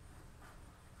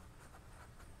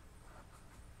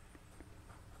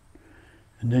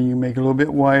 And then you make it a little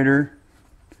bit wider,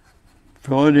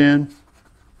 fill it in.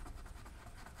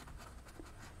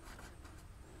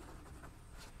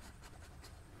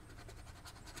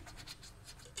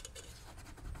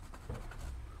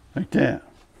 Like that,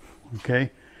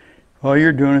 okay? All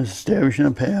you're doing is establishing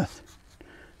a path.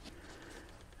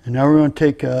 And now we're going to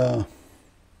take, you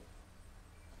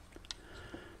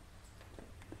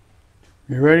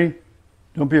ready?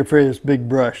 Don't be afraid of this big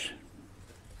brush.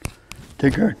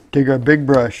 Take our big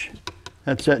brush.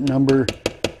 That's that number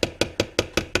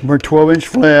 12-inch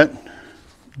flat.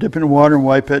 Dip it in water and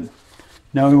wipe it.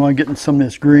 Now we want to get in some of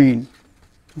this green,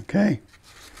 okay?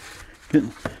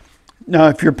 Now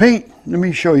if your paint, let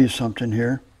me show you something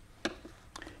here.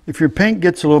 If your paint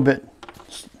gets a little bit,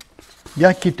 you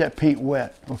got to keep that paint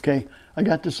wet, okay? I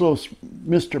got this little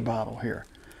mister bottle here.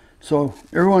 So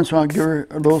every once in a while, give her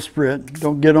a little sprit.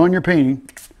 Don't get on your painting,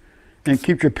 and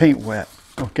keep your paint wet,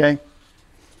 okay?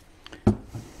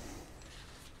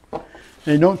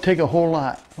 And don't take a whole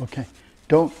lot, okay?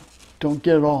 Don't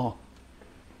get it all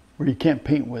where you can't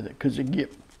paint with it, because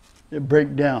it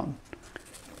break down.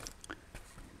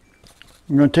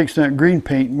 We're going to take some of that green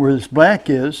paint, and where this black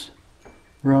is,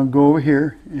 we're going to go over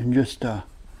here and just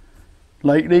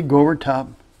lightly go over top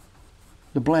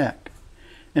the black.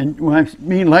 And when I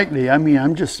mean lightly, I mean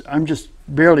I'm just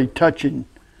barely touching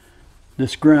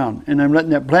this ground, and I'm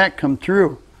letting that black come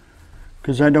through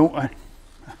because I don't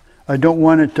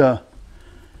want it to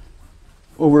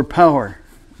overpower.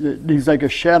 It's like a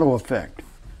shadow effect.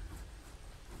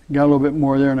 Got a little bit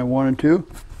more there than I wanted to,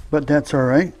 but that's all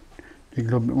right. Take a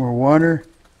little bit more water,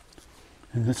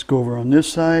 and let's go over on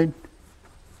this side.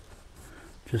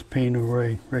 Just paint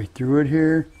right through it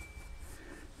here.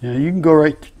 Now you can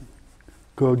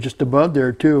go just above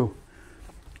there too.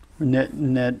 And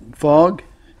that fog,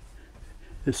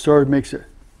 it sort of makes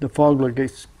the fog look like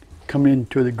it's coming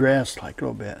into the grass like a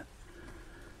little bit.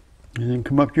 And then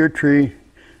come up to your tree,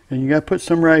 and you got to put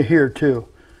some right here too.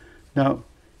 Now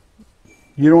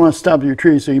you don't want to stop at your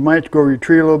tree, so you might have to go over your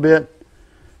tree a little bit,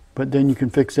 but then you can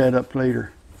fix that up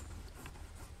later.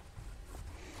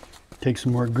 Take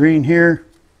some more green here.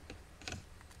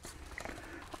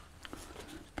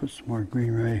 Put some more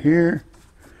green right here.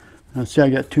 Now see,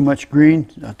 I got too much green.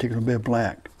 I'll take a little bit of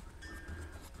black.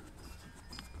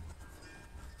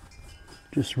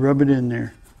 Just rub it in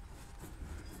there.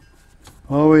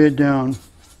 All the way down.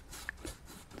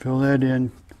 Fill that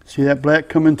in. See that black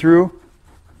coming through?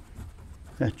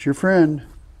 That's your friend.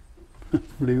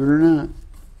 Believe it or not.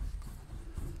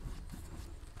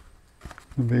 A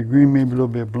little bit of green, maybe a little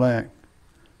bit of black.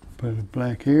 Put a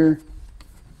black here.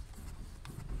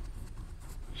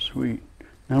 Sweet.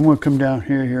 Now I'm going to come down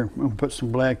here. I'm going to put some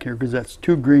black here because that's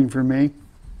too green for me.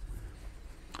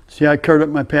 See, I covered up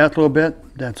my path a little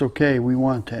bit. That's okay. We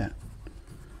want that.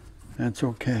 That's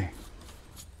okay.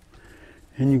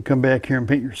 And you can come back here and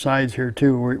paint your sides here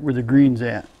too, where the green's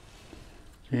at.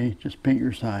 See, just paint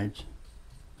your sides.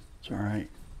 It's all right.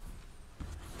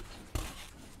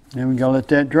 Then we gotta let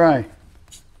that dry.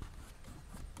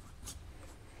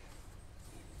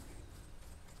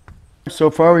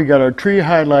 So far we got our tree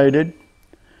highlighted,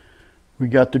 we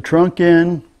got the trunk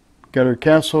in, got our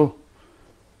castle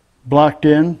blocked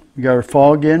in, we got our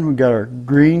fog in, we got our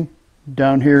green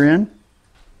down here in.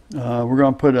 We're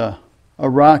going to put a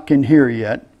rock in here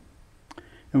yet,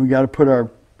 and we got to put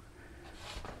a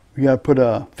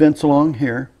fence along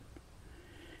here,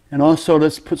 and also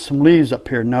let's put some leaves up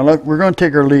here. Now we're going to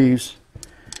take our leaves,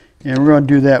 and we're going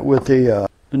to do that with the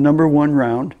number 1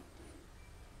 round.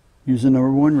 Use the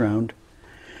number 1 round,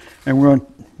 and we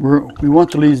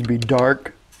want the leaves to be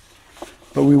dark,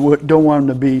 but we don't want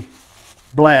them to be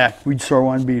black. We sort of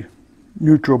want to be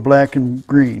neutral black and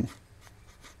green.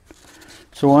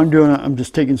 So what I'm doing, I'm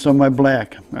just taking some of my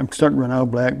black. I'm starting to run out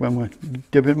of black, but I'm going to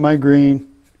dip it in my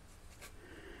green.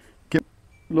 Get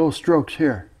little strokes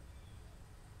here,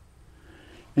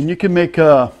 and you can make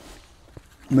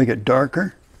it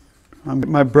darker. I'm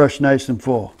getting my brush nice and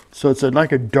full, so it's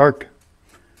like a dark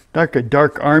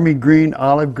army green,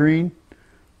 olive green.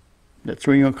 That's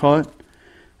what you're gonna call it.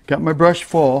 Got my brush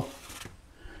full.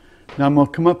 Now I'm gonna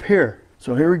come up here.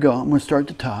 So here we go. I'm gonna start at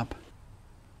the top.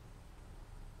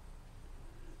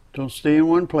 Don't stay in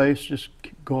one place. Just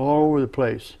go all over the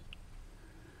place.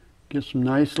 Get some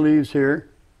nice leaves here.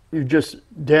 You're just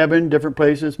dabbing different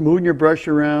places, moving your brush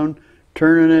around,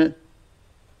 turning it.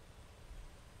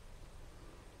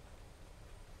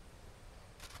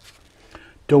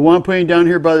 Don't want to put it down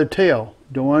here by the tail.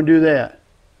 Don't want to do that.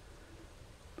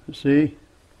 See?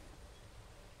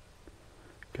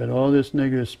 Got all this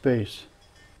negative space.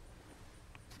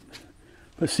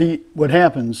 But see, what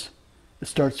happens, it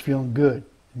starts feeling good.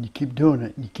 And you keep doing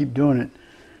it, and you keep doing it.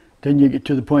 Then you get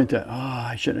to the point that,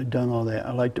 I shouldn't have done all that.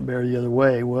 I like to bear the other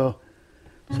way. Well,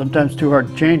 sometimes it's too hard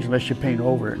to change unless you paint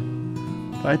over it.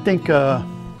 But I think I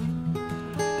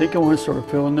want to sort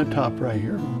of fill in the top right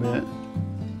here a little bit.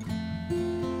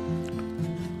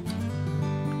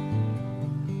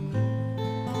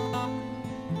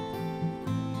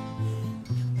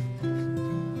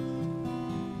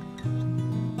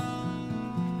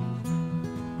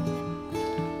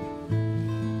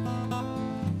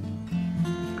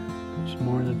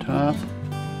 More in the top.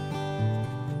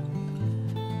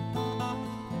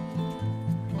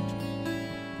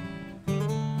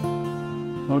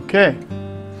 Okay.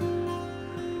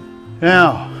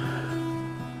 Now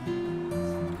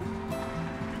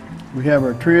we have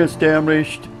our tree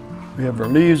established. We have our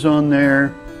leaves on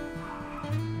there.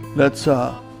 Let's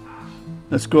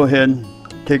go ahead and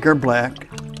take our black.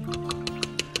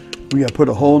 We got to put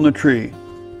a hole in the tree.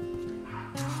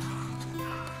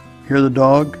 Hear the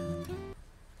dog?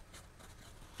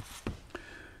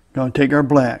 Going to take our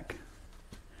black,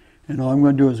 and all I'm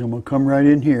going to do is I'm going to come right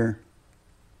in here,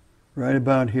 right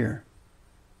about here,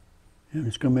 and I'm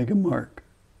just going to make a mark.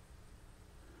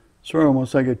 Sort of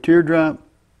almost like a teardrop,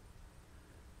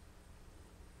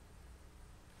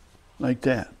 like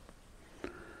that.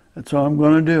 That's all I'm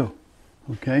going to do,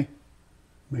 okay?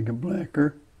 Make it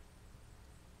blacker.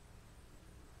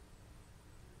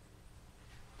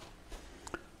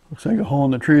 Looks like a hole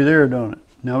in the tree there, don't it?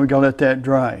 Now we got to let that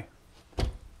dry.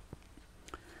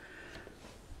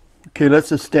 Okay,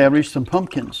 let's establish some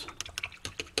pumpkins.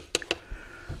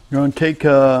 We're going to take,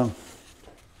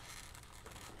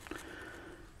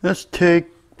 let's take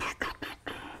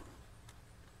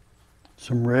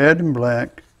some red and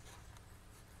black.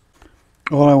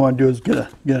 All I want to do is get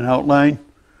an outline.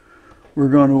 We're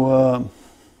going to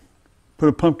put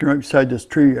a pumpkin right beside this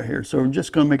tree right here. So we're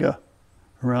just going to make a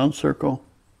round circle.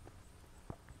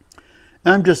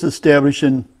 I'm just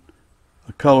establishing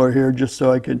a color here just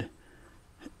so I could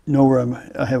know where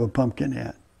I have a pumpkin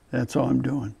at. That's all I'm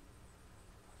doing.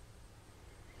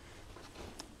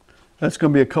 That's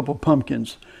going to be a couple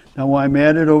pumpkins. Now while I'm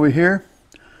at it over here,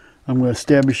 I'm going to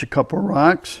establish a couple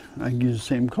rocks. I can use the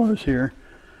same colors here.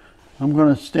 I'm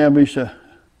going to establish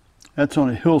that's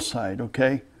on a hillside,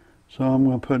 okay? So I'm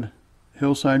going to put a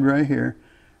hillside right here.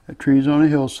 A tree's on a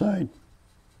hillside.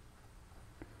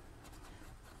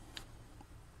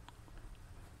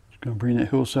 Just going to bring that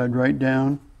hillside right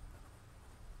down.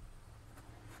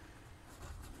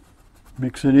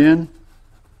 Mix it in.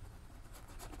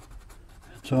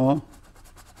 That's all.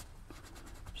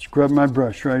 Scrub my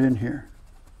brush right in here.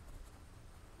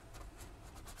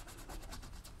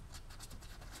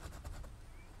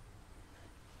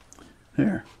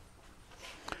 There.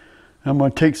 I'm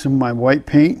going to take some of my white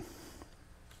paint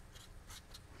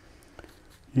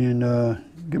and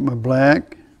get my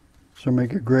black, so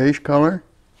make a grayish color.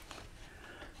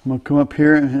 I'm going to come up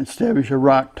here and establish a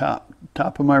rock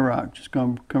top of my rock. Just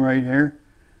going to come right here.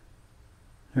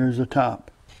 There's the top.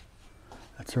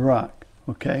 That's a rock,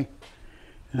 okay?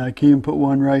 And I can even put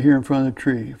one right here in front of the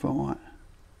tree if I want.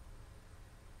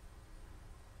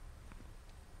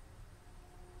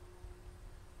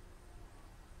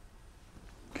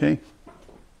 Okay.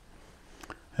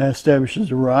 That establishes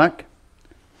the rock.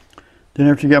 Then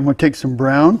after that, I'm going to take some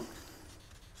brown,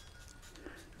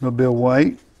 a little bit of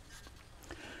white.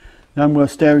 Now I'm going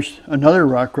to establish another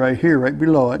rock right here, right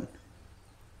below it. I'm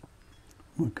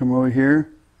going to come over here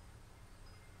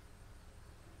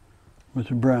with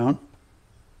the brown.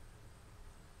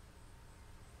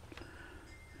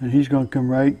 And he's going to come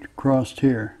right across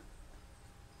here.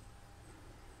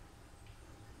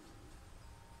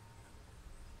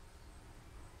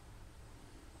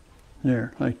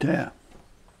 There, like that.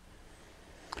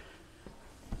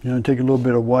 I'm going to take a little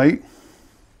bit of white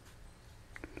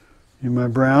in my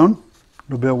brown, a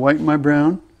little bit of white in my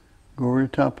brown, go over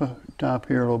the top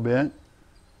here a little bit,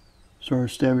 sort of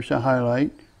establish a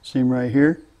highlight. Same right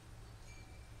here.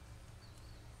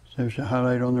 Establish a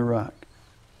highlight on the rock.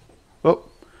 Oh,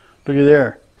 look at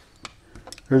there.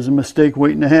 There's a mistake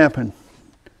waiting to happen.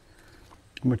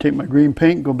 I'm going to take my green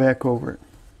paint and go back over it.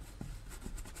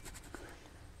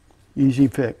 Easy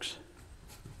fix.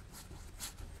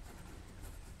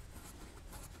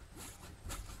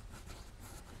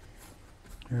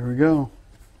 There we go.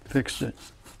 Fixed it.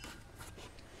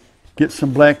 Get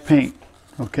some black paint,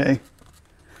 okay?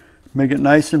 Make it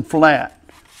nice and flat.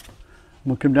 I'm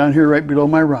going to come down here right below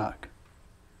my rock.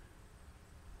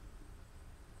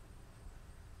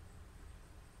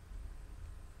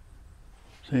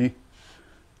 See?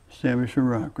 Establish a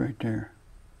rock right there.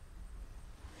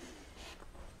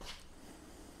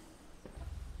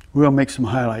 We'll make some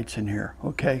highlights in here,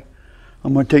 okay?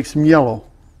 I'm going to take some yellow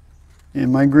in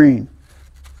my green.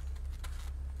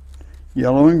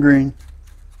 Yellow and green.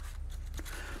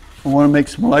 I want to make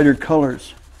some lighter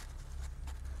colors.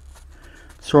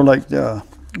 Sort of like the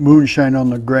moonshine on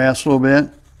the grass a little bit.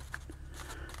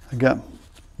 I got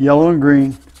yellow and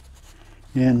green,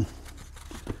 and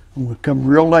I'm going to come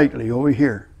real lightly over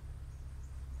here.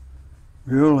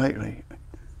 Real lightly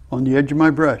on the edge of my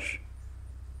brush.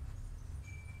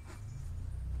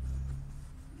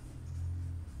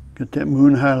 Get that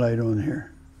moon highlight on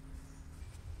here.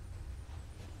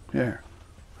 There.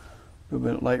 A little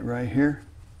bit of light right here.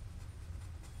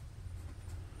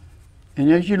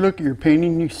 And as you look at your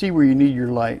painting, you see where you need your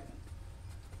light.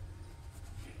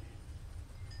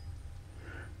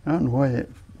 I don't know why that,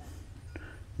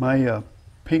 my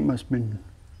paint must have been,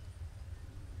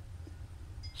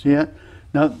 see that?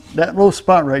 Now that little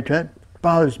spot right there, that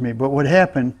bothers me, but what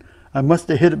happened, I must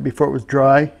have hit it before it was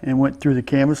dry and went through the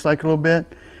canvas like a little bit,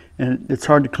 and it's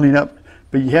hard to clean up,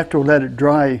 but you have to let it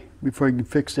dry before you can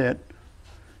fix that.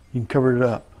 You can cover it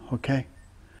up, okay?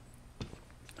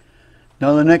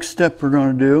 Now the next step we're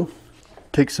going to do,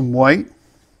 take some white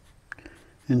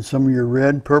and some of your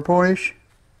red purplish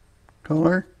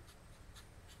color.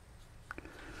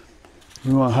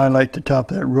 We want to highlight the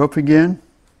top of that roof again.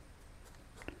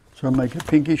 So I'll make a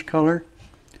pinkish color.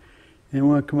 And we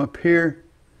want to come up here.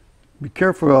 Be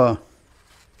careful,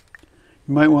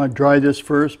 you might want to dry this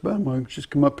first, but I'm going to just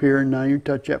come up here and now you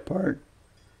touch that part.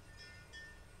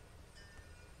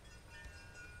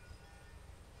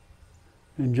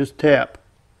 And just tap.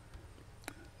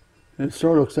 It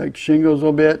sort of looks like shingles a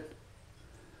little bit,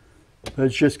 but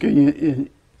it's just getting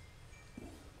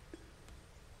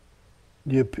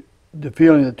the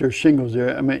feeling that there's shingles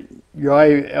there. I mean, your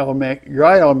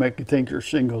eye automatically think there's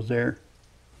shingles there.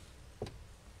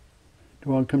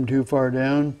 Don't want to come too far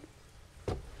down.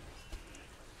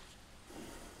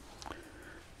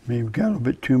 Maybe got a little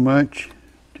bit too much.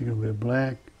 Take a little bit of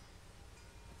black.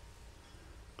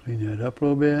 Clean that up a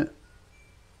little bit.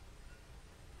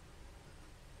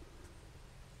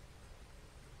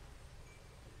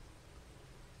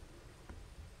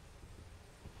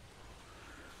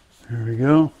 There we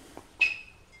go.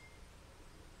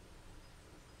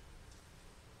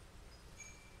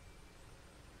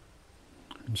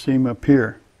 And same up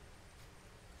here.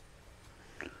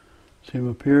 Same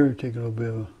up here, take a little bit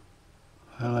of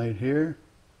highlight here.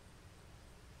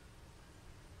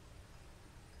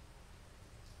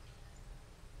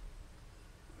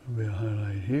 A little bit of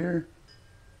highlight here.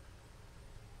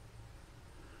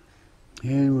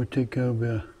 And we'll take a little bit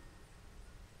of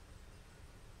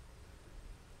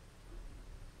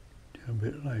a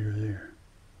bit lighter there.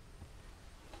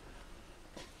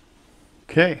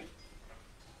 Okay.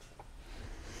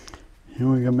 And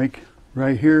we're going to make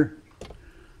right here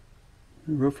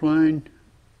the roof line.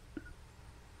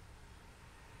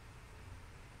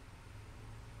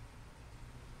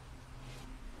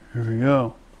 There we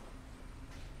go.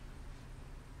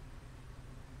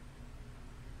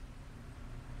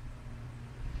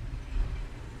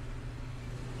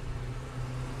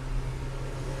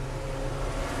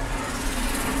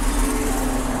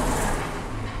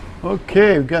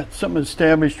 Okay, we've got something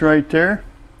established right there.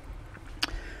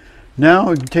 Now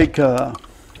we can take, let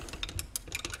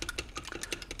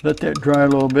that dry a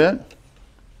little bit.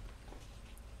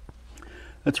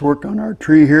 Let's work on our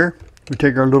tree here. We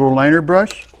take our little liner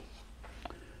brush.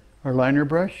 We're going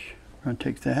to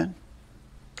take that.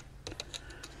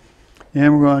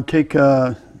 And we're going to take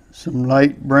some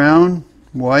light brown,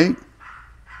 white.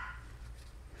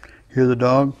 Hear the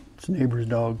dog? It's the neighbor's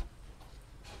dog.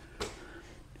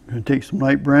 I'm going to take some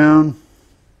light brown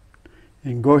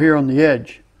and go here on the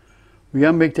edge. We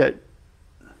got to make that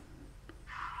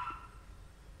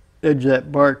edge of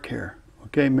that bark here.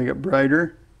 Okay, make it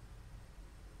brighter.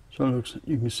 So it looks,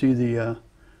 you can see the,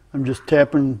 I'm just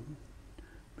tapping,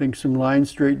 making some lines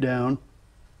straight down.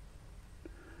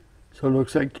 So it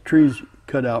looks like the tree's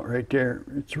cut out right there.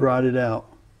 It's rotted out.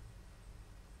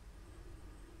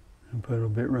 And put a little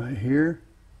bit right here.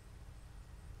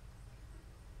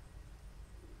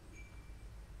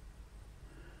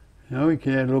 Now we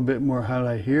can add a little bit more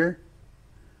highlight here.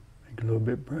 Make it a little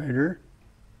bit brighter.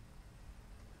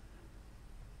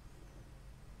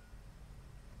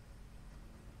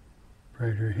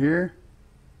 Brighter here.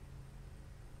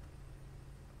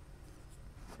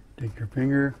 Take your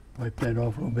finger, wipe that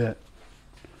off a little bit.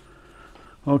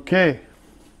 Okay.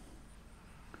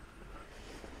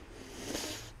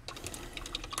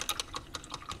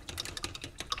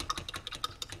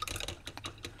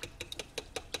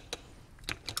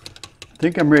 I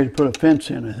think I'm ready to put a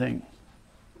fence in, I think.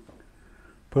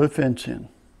 Put a fence in.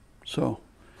 So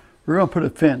we're going to put a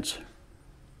fence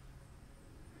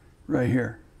right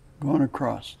here, going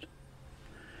across.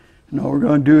 And all we're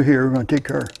going to do here, we're going to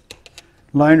take our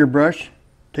liner brush,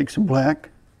 take some black.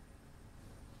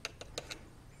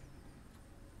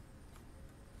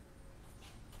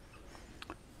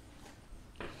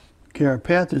 Okay, our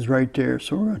path is right there,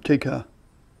 so we're going to take a,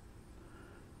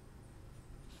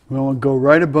 we want to go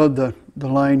right above the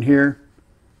line here,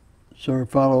 so we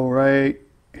follow right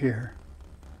here.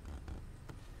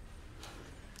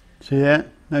 See that?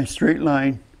 Nice straight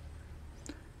line.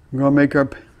 We're going to make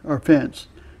our fence.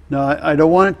 Now I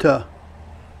don't want it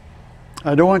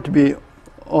to be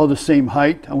all the same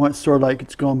height. I want it sort of like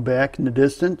it's going back in the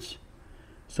distance.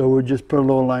 So we'll just put a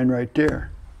little line right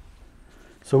there.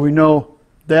 So we know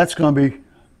that's going to be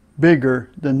bigger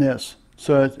than this.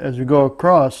 So as we go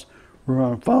across, we're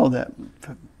going to follow that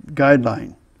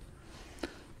guideline.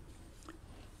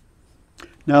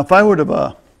 Now if I would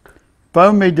have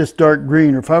made this dark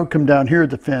green, or if I would come down here at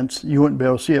the fence, you wouldn't be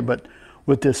able to see it, but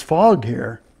with this fog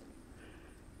here,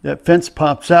 that fence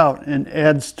pops out and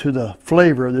adds to the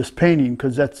flavor of this painting,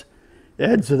 because that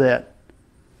adds to that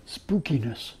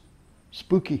spookiness.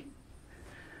 Spooky.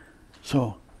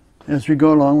 So as we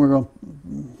go along, we're going to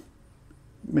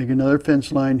make another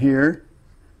fence line here.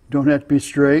 Don't have to be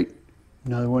straight.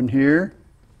 Another one here.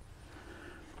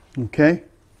 Okay.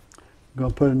 I'm going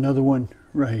to put another one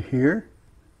right here.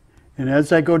 And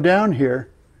as I go down here,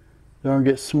 they're going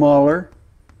to get smaller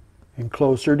and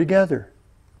closer together.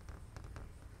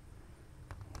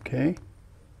 Okay.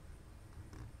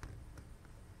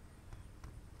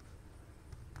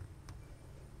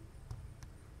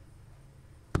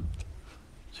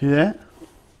 See that?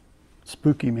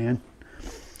 Spooky, man.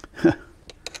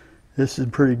 This is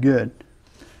pretty good.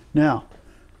 Now,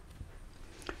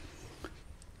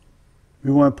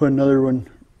 we want to put another one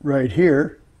right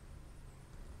here.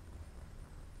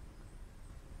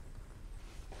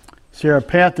 See, our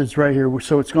path is right here,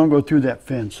 so it's going to go through that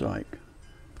fence, like.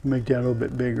 Make that a little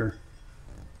bit bigger.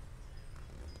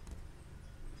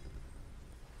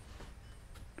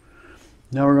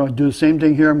 Now we're going to do the same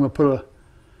thing here. I'm going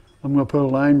to put a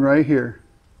line right here,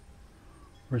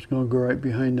 where it's going to go right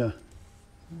behind the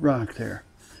rock there.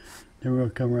 Then we're going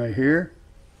to come right here.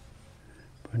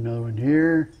 Put another one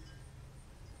here.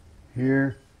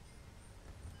 Here.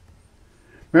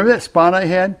 Remember that spot I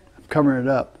had? I'm covering it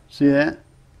up. See that?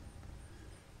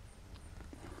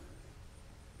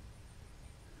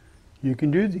 You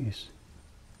can do these.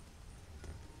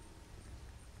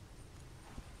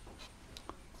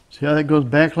 See how that goes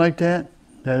back like that?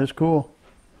 That is cool.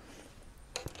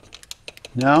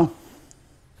 Now,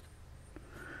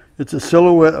 it's a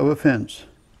silhouette of a fence.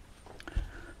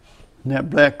 And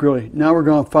that black really. Now we're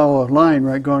going to follow a line,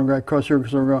 right, going right across here.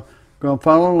 So we're going to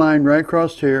follow a line right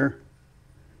across here.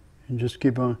 And just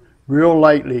keep on real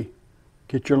lightly.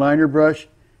 Get your liner brush.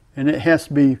 And it has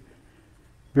to be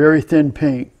very thin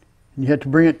paint. And you have to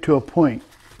bring it to a point.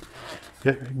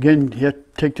 Again, you have to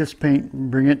take this paint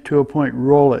and bring it to a point.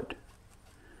 Roll it.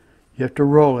 You have to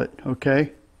roll it,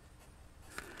 okay?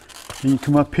 Then you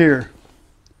come up here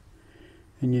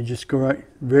and you just go right,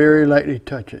 very lightly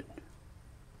touch it.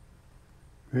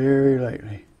 very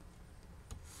lightly.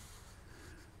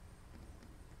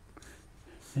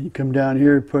 And you come down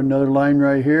here, put another line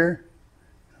right here.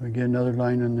 We get another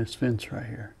line on this fence right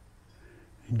here.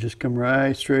 And just come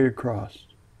right straight across.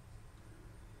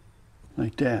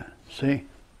 Like that, see?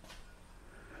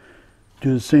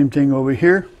 Do the same thing over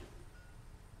here.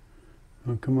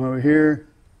 We'll come over here.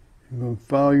 You're going to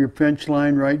follow your fence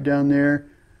line right down there,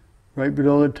 right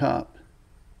below the top.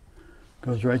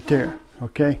 Goes right there,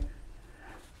 okay?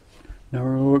 Now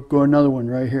we're going to go another one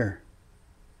right here.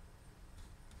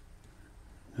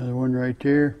 Another one right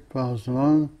there, follows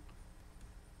along.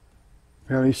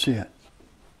 Barely see it.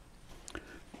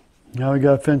 Now we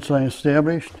got a fence line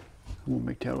established. I'm going to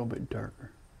make that a little bit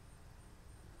darker.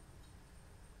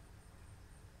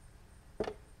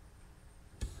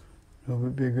 A little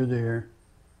bit bigger there.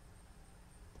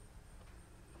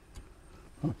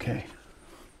 Okay.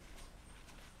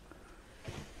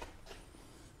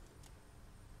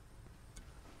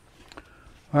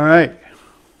 All right.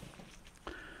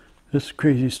 This is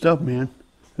crazy stuff, man.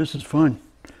 This is fun.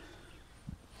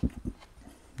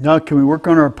 Now, can we work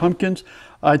on our pumpkins?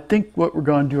 I think what we're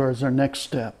going to do is our next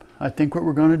step. I think what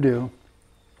we're going to do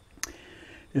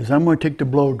is I'm going to take the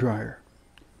blow dryer.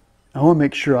 I want to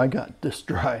make sure I got this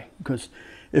dry, because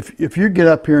if you get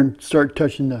up here and start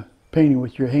touching the painting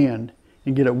with your hand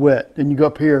and get it wet, then you go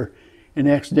up here and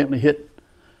accidentally hit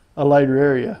a lighter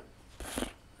area.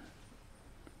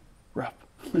 Rough.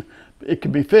 It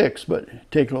can be fixed, but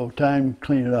take a little time to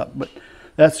clean it up. But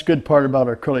that's the good part about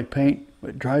acrylic paint.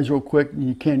 It dries real quick and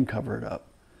you can cover it up.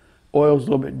 Oil's a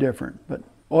little bit different, but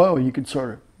oil you can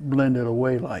sort of blend it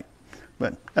away like.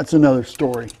 But that's another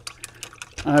story.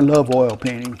 I love oil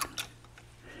painting.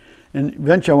 And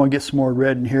eventually I want to get some more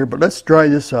red in here, but let's dry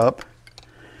this up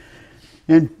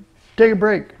and take a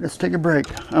break. Let's take a break.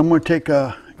 I'm going to take,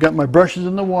 got my brushes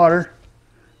in the water.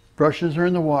 Brushes are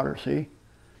in the water, see?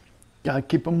 Gotta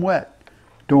keep them wet.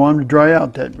 Don't want them to dry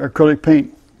out. That acrylic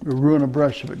paint will ruin a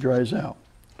brush if it dries out.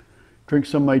 Drink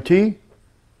some of my tea.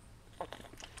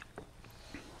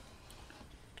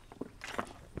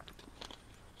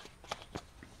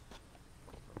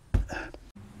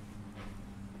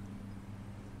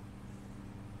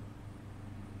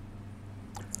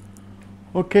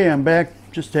 Okay, I'm back.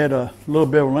 Just had a little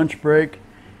bit of a lunch break.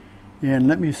 And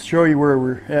let me show you where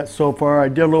we're at so far. I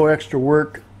did a little extra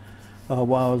work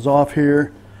while I was off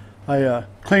here. I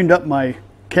cleaned up my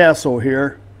castle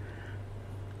here.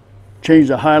 Changed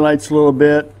the highlights a little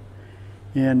bit.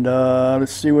 And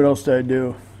let's see, what else did I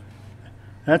do?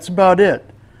 That's about it.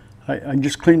 I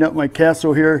just cleaned up my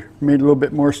castle here, made a little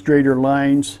bit more straighter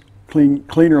lines,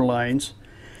 cleaner lines.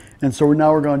 And so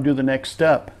now we're going to do the next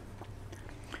step.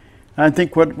 I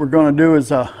think what we're going to do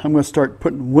is I'm going to start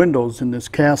putting windows in this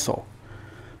castle.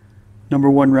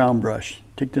 #1 round brush.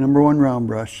 Take the #1 round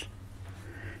brush,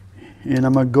 and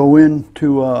I'm going to go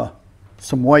into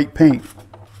some white paint.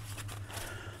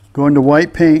 Go into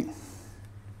white paint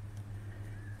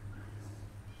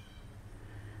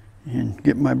and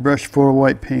get my brush full of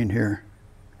white paint here.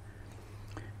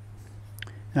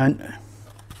 And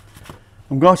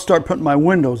I'm going to start putting my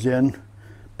windows in.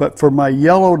 But for my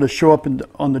yellow to show up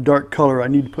on the dark color, I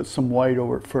need to put some white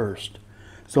over it first.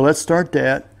 So let's start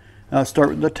that. I'll start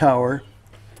with the tower.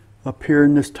 Up here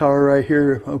in this tower right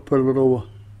here, I'll put a little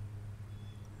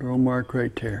mark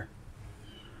right there.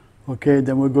 Okay,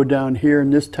 then we'll go down here in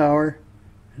this tower,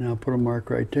 and I'll put a mark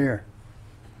right there.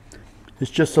 It's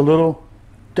just a little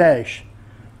dash.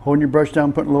 Holding your brush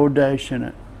down, putting a little dash in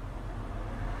it.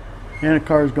 And a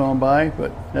car's gone by,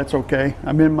 but that's okay.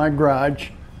 I'm in my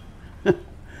garage.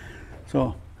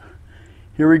 So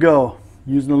here we go,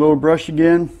 using a little brush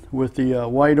again with the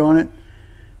white on it.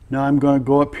 Now I'm going to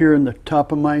go up here in the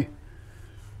top of my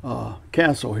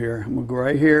castle here. I'm going to go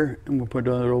right here and we'll put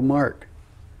a little mark.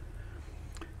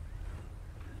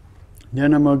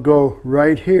 Then I'm going to go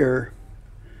right here,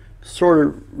 sort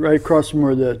of right across from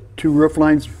where the two roof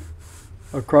lines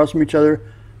are across from each other.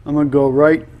 I'm going to go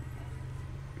right,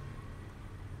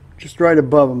 just right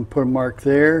above them, put a mark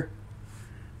there.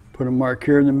 Put a mark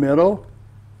here in the middle.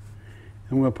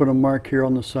 I'm going to put a mark here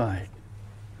on the side.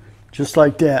 Just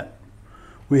like that.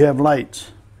 We have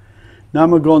lights. Now I'm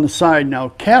going to go on the side. Now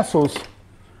castles,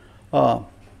 I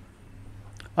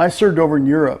served over in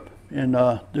Europe, and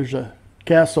there's a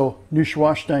castle,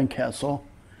 Neuschwanstein Castle,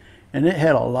 and it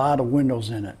had a lot of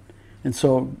windows in it. And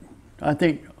so I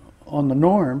think on the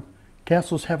norm,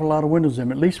 castles have a lot of windows in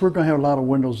them. At least we're going to have a lot of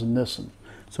windows in this one.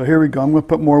 So here we go. I'm going to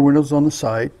put more windows on the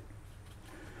side.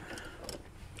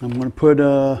 I'm going to put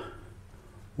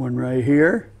one right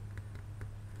here.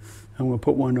 I'm going to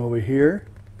put one over here.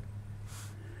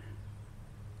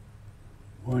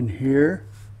 One here.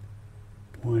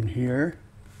 One here.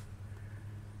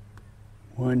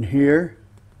 One here.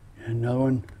 And another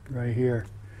one right here.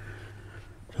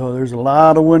 So there's a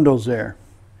lot of windows there.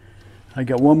 I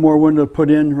got one more window to put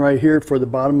in right here for the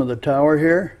bottom of the tower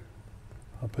here.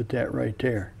 I'll put that right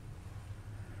there.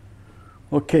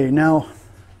 Okay, now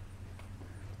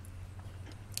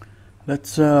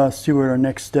let's see what our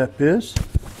next step is.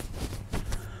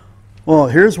 Well,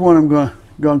 here's one I'm going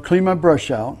to clean my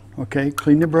brush out. Okay,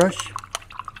 clean the brush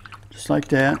just like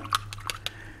that.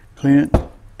 Clean it.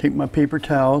 Take my paper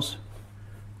towels.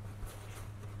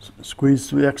 Squeeze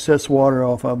the excess water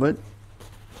off of it.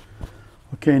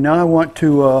 Okay, now I want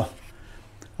to,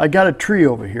 I got a tree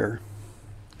over here.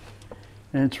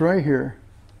 And it's right here.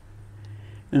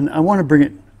 And I want to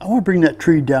bring that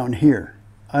tree down here.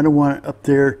 I don't want it up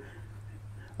there.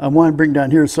 I want to bring it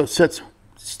down here so it sets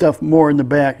stuff more in the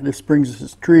back. This brings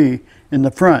this tree in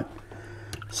the front.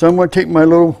 So I'm going to take my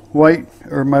little white,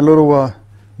 or my little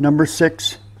number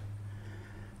 6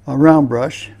 round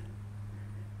brush.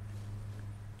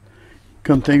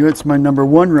 Come think of it, it's my number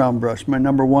 1 round brush, And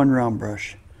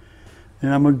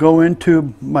I'm going to go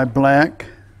into my black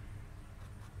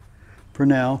for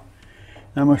now.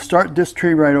 And I'm going to start this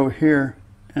tree right over here,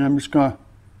 and I'm just going to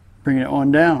bring it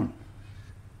on down.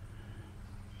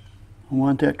 I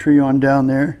want that tree on down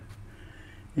there,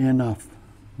 and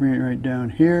bring it right down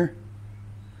here.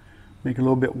 Make it a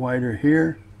little bit wider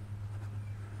here.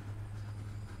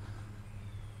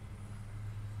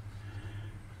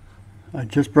 I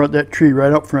just brought that tree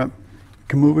right up front. You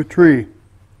can move a tree.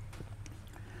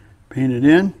 Paint it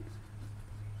in.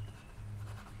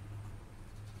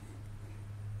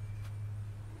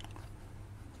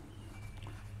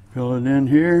 Fill it in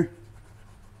here.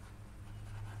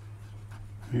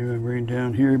 Maybe I'll bring it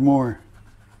down here more.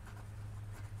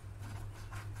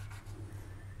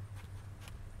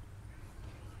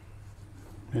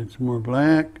 Add some more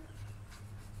black.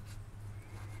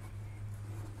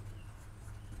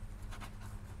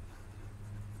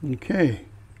 Okay.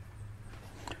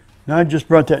 Now I just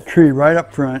brought that tree right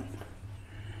up front.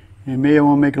 And maybe I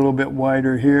want to make it a little bit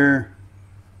wider here.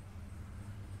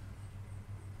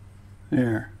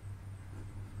 There.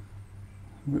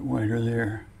 A bit wider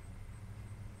there.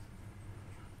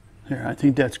 There, I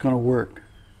think that's going to work.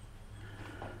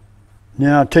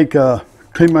 Now I'll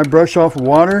clean my brush off with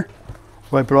water,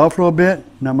 wipe it off a little bit.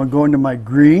 Now I'm going to go into my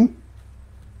green.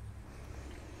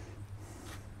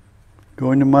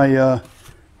 Go into my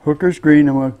Hooker's green.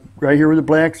 I'm going to, right here where the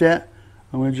black's at,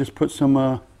 I'm going to just put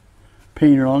some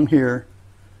paint along here.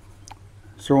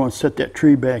 So I want to set that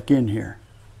tree back in here.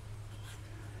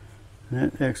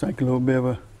 And that acts like a little bit of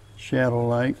a shadow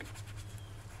like.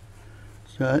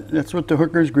 So that's what the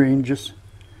Hooker's green, just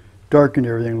darkened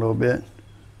everything a little bit.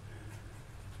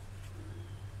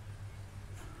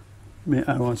 I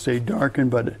don't want to say darken,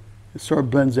 but it sort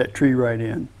of blends that tree right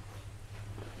in.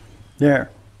 There.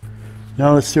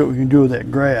 Now let's see what we can do with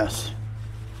that grass.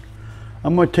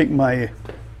 I'm going to take my,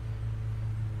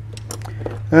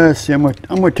 let's see, I'm going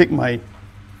to take my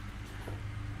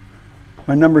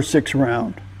number 6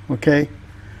 round, okay?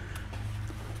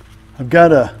 I've got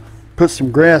to put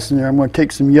some grass in there. I'm going to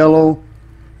take some yellow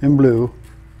and blue.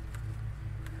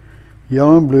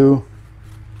 Yellow and blue.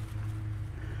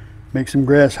 Make some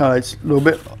grass highlights, a little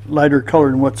bit lighter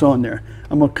color than what's on there.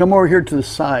 I'm going to come over here to the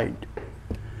side.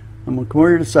 I'm going to come over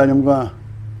here to the side. I'm going to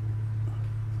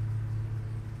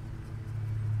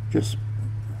just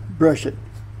brush it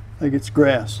like it's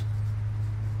grass.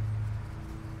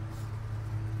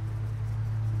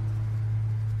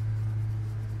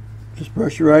 Just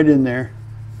brush it right in there.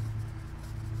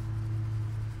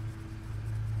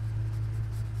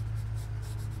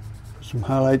 Put some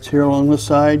highlights here along the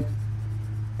side.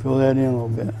 Fill that in a little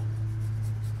bit.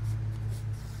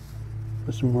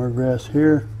 Put some more grass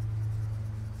here.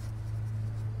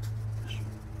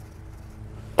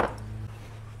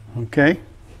 Okay.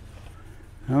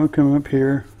 Now we'll come up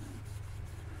here.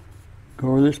 Go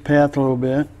over this path a little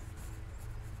bit.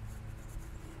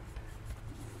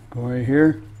 Go right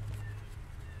here.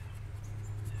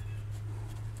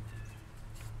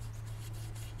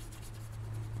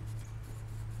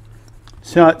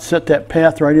 See how it set that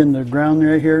path right in the ground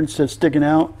right here instead of sticking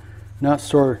out, not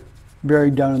sort of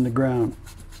buried down in the ground.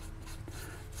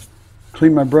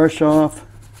 Clean my brush off.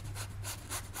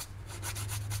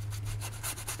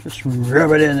 Just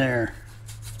rub it in there.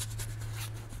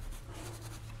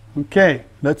 Okay,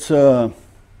 let's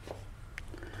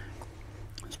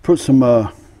put some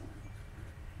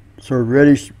sort of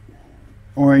reddish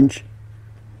orange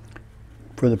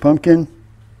for the pumpkin.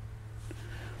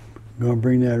 I'm going to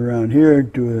bring that around here,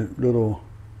 do a little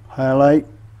highlight,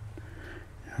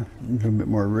 a little bit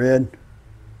more red.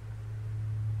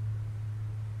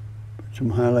 some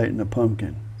highlight in the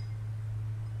pumpkin.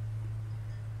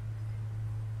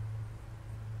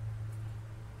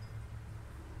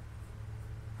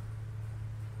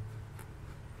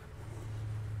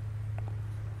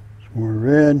 Some more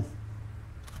red.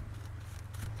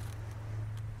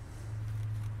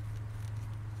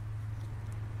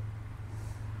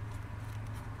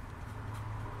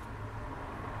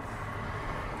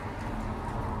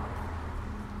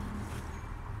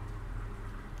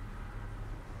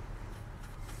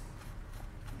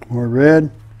 More red,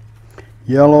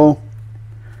 yellow.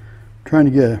 Trying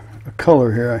to get a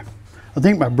color here. I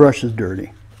think my brush is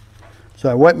dirty.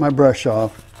 So I wipe my brush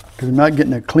off because I'm not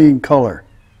getting a clean color.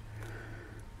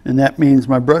 And that means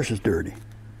my brush is dirty.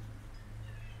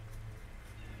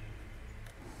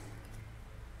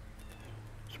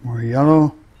 Some more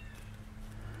yellow,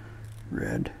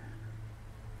 red.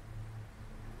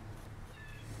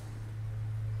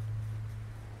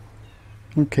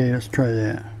 Okay, let's try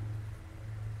that.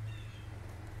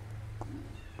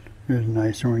 There's a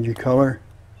nice orangey color.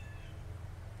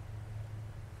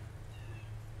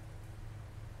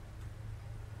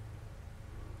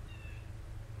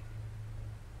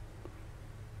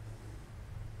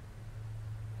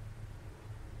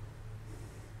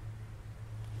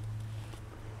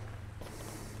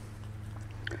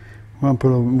 I want to put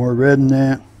a little bit more red in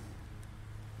that.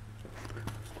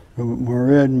 A little bit more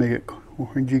red, make it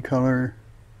orangey color.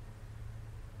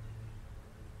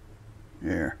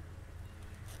 There.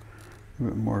 A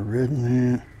bit more red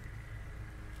in that.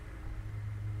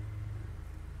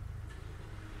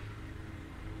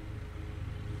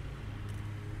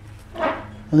 I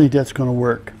think that's going to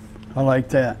work. I like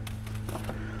that.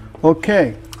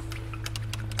 Okay.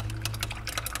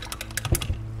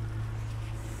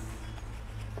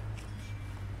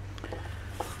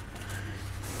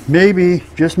 Maybe,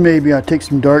 just maybe, I'll take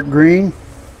some dark green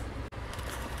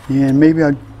and maybe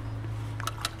I'll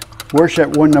wash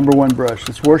that number one brush.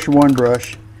 Let's wash one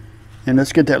brush and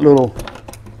let's get that little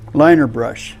liner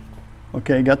brush.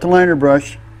 Okay, got the liner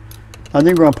brush. I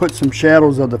think we're going to put some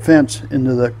shadows of the fence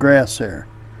into the grass there.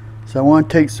 So I want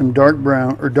to take some dark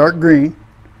brown or dark green,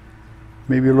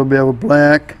 maybe a little bit of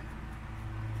black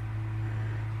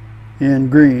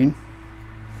and green,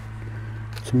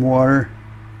 some water.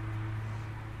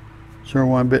 So I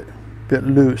want a bit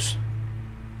loose.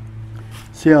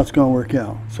 See how it's going to work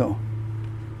out. So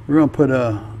we're going to put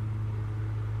a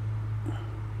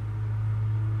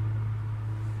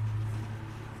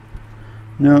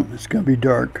no, it's going to be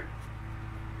dark.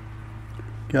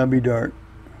 Got to be dark.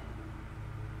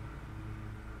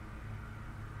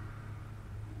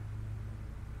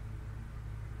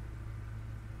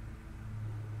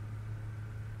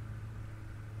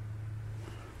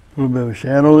 A little bit of a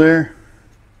shadow there.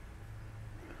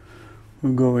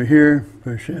 We'll go over here,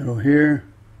 put a shadow here.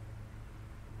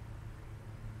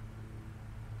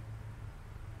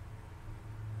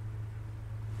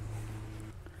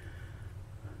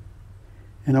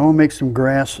 And I want to make some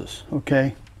grasses,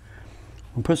 okay?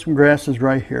 We'll put some grasses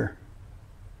right here.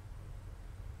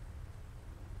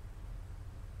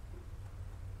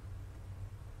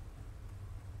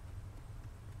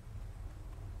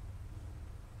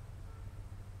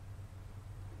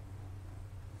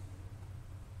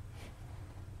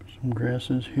 Some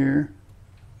grasses here.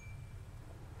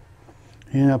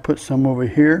 And I'll put some over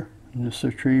here. And this is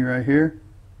a tree right here.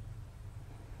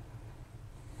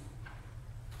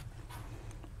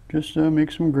 Just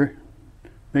make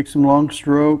some long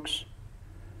strokes.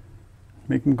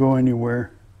 Make them go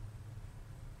anywhere.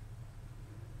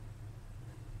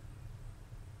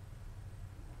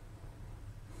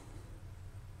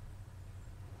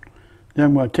 Then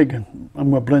I'm going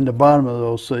to blend the bottom of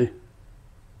those, see.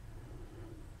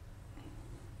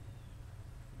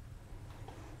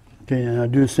 Okay, and I'll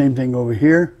do the same thing over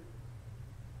here.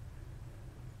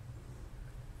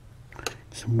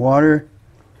 Some water.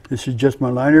 This is just my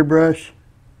liner brush.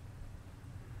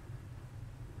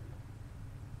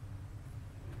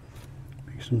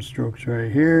 Make some strokes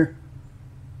right here.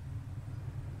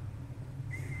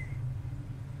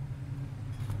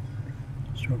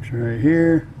 Strokes right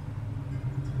here.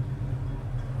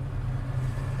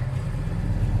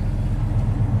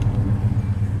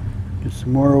 Get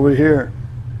some more over here.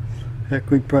 Heck,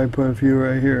 we could probably put a few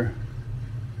right here.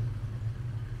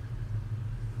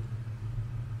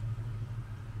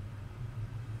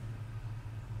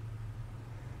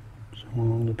 Some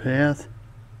along the path.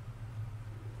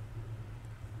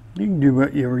 You can do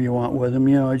whatever you want with them,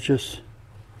 you know, it's just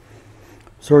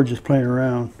sort of just playing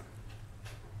around.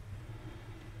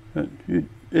 But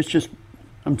it's just,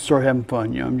 I'm sort of having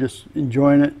fun, you know, I'm just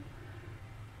enjoying it.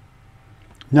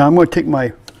 Now I'm going to take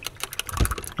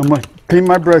clean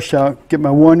my brush out, get my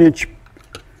 1-inch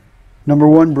number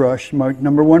 1 brush, my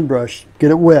number 1 brush,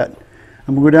 get it wet.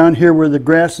 I'm going to go down here where the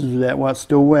grasses are at while it's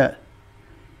still wet.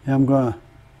 And I'm going to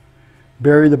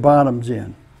bury the bottoms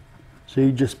in.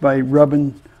 See, just by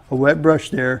rubbing a wet brush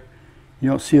there, you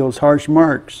don't see those harsh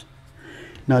marks.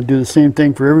 Now do the same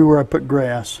thing for everywhere I put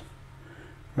grass.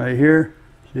 Right here,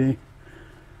 see,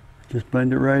 just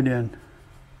blend it right in.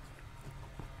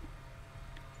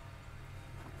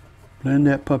 Blend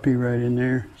that puppy right in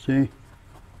there, see?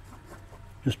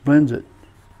 Just blends it.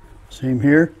 Same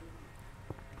here.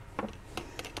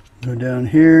 Go down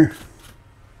here,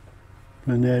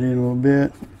 blend that in a little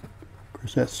bit. Of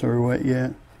course, that's sort of wet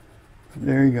yet.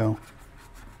 There you go.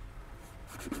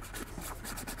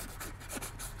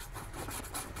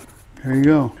 There you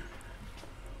go.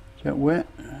 Is that wet?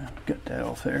 Get that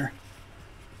off there.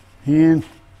 And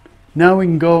now we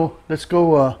can go, let's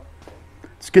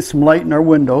get some light in our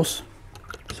windows.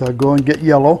 So I go and get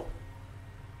yellow.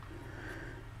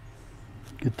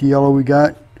 Get the yellow we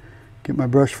got. Get my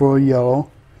brush full of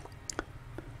yellow.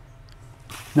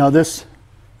 Now this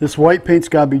white paint's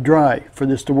got to be dry for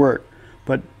this to work,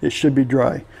 but it should be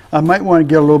dry. I might want to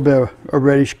get a little bit of a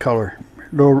reddish color,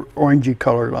 a little orangey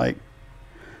color like.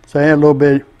 So I had a little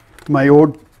bit of my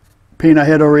old paint I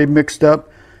had already mixed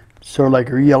up, sort of like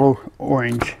a yellow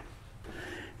orange.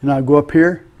 And I'll go up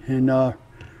here and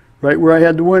right where I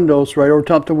had the windows, right over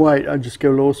top the white, I'll just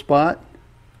give a little spot.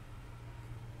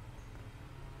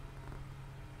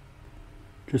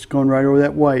 Just going right over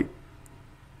that white.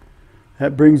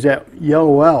 That brings that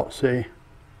yellow out, see?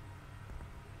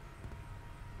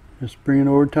 Just bring it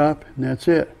over top, and that's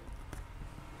it.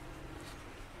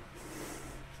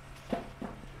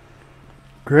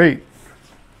 Great.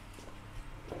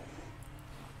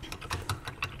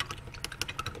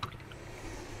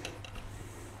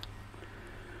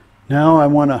 Now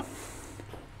I'm going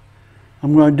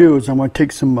to do is I'm going to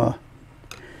take some,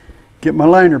 get my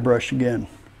liner brush again.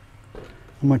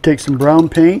 I'm going to take some brown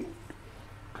paint,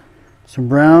 some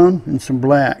brown and some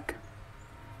black.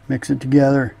 Mix it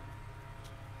together.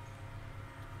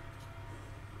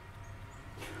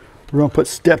 We're going to put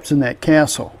steps in that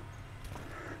castle,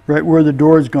 right where the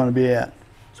door is going to be at.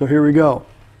 So here we go.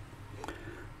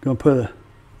 Going to put a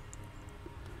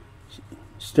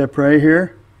step right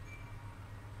here,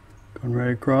 going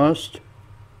right across.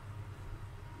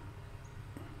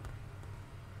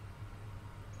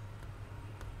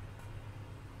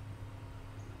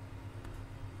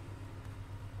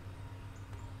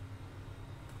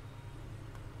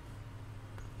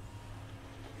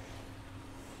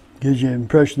 Gives you an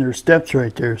impression there's steps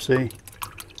right there, see?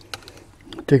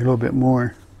 Take a little bit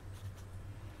more.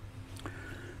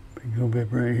 A little bit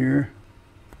right here.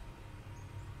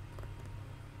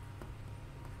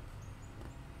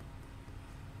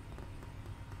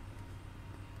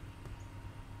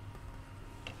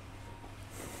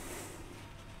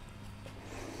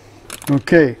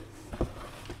 Okay.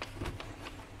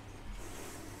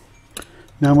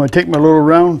 Now I'm going to take my little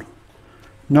round,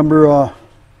 number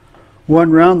 1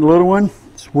 round, the little one.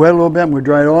 It's wet a little bit. I'm going to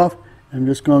dry it off. I'm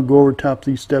just going to go over top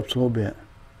these steps a little bit.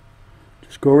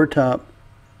 Just go over top.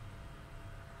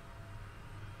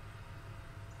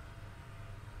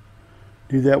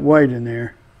 Do that white in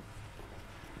there.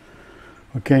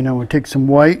 Okay, now I'm going to take some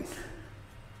white.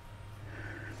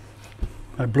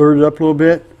 I blurred it up a little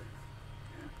bit.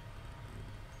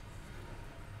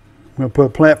 I'm going to put a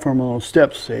platform on those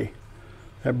steps, see?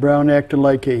 That brown acted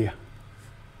like a...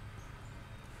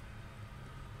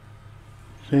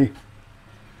 See?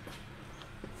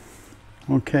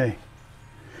 Okay.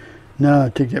 Now I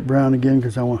take that brown again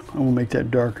because I want to make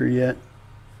that darker yet.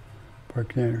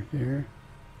 Park that there.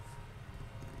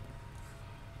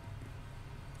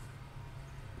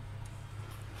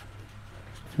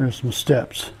 There's some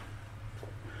steps.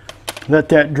 Let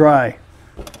that dry.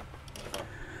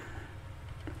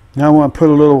 Now I want to put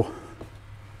a little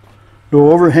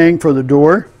overhang for the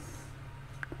door.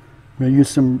 I'm going to use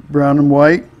some brown and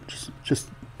white.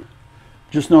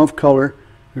 Just enough color.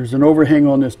 There's an overhang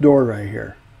on this door right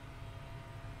here.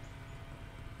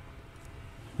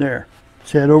 There.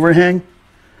 See that overhang?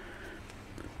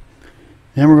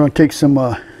 Then we're going to take some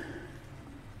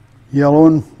yellow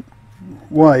and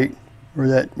white, or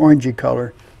that orangey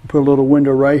color, and put a little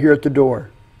window right here at the door.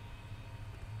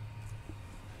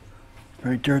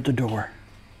 Right there at the door.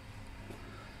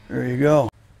 There you go.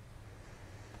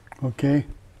 Okay.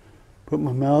 Put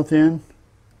my mouth in.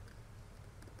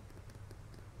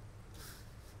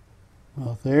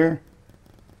 Mouth there.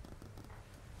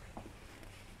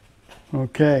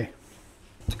 Okay.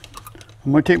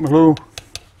 I'm going to take my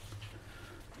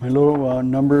little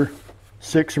number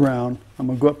 6 round. I'm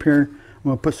going to go up here, I'm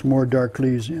going to put some more dark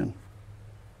leaves in.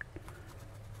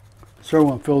 So I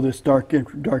want to fill this dark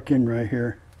in right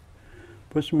here.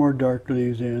 Put some more dark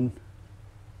leaves in.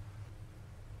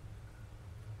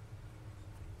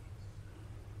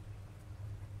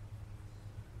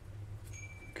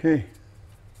 Okay.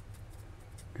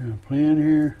 Got a plan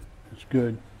here. That's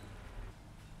good.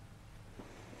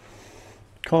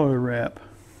 Color wrap.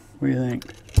 What do you think?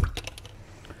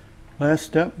 Last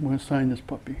step, I'm going to sign this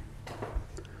puppy.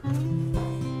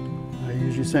 I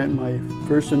usually sign my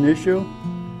first initial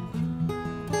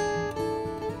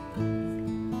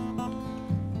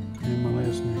and my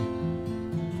last name.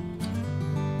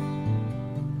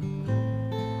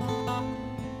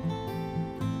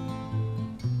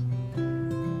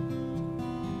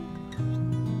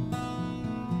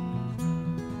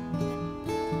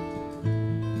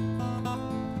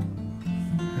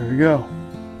 There we go.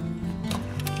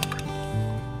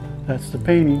 That's the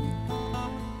painting.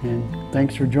 And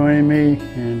thanks for joining me,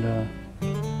 and have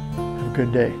a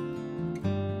good day.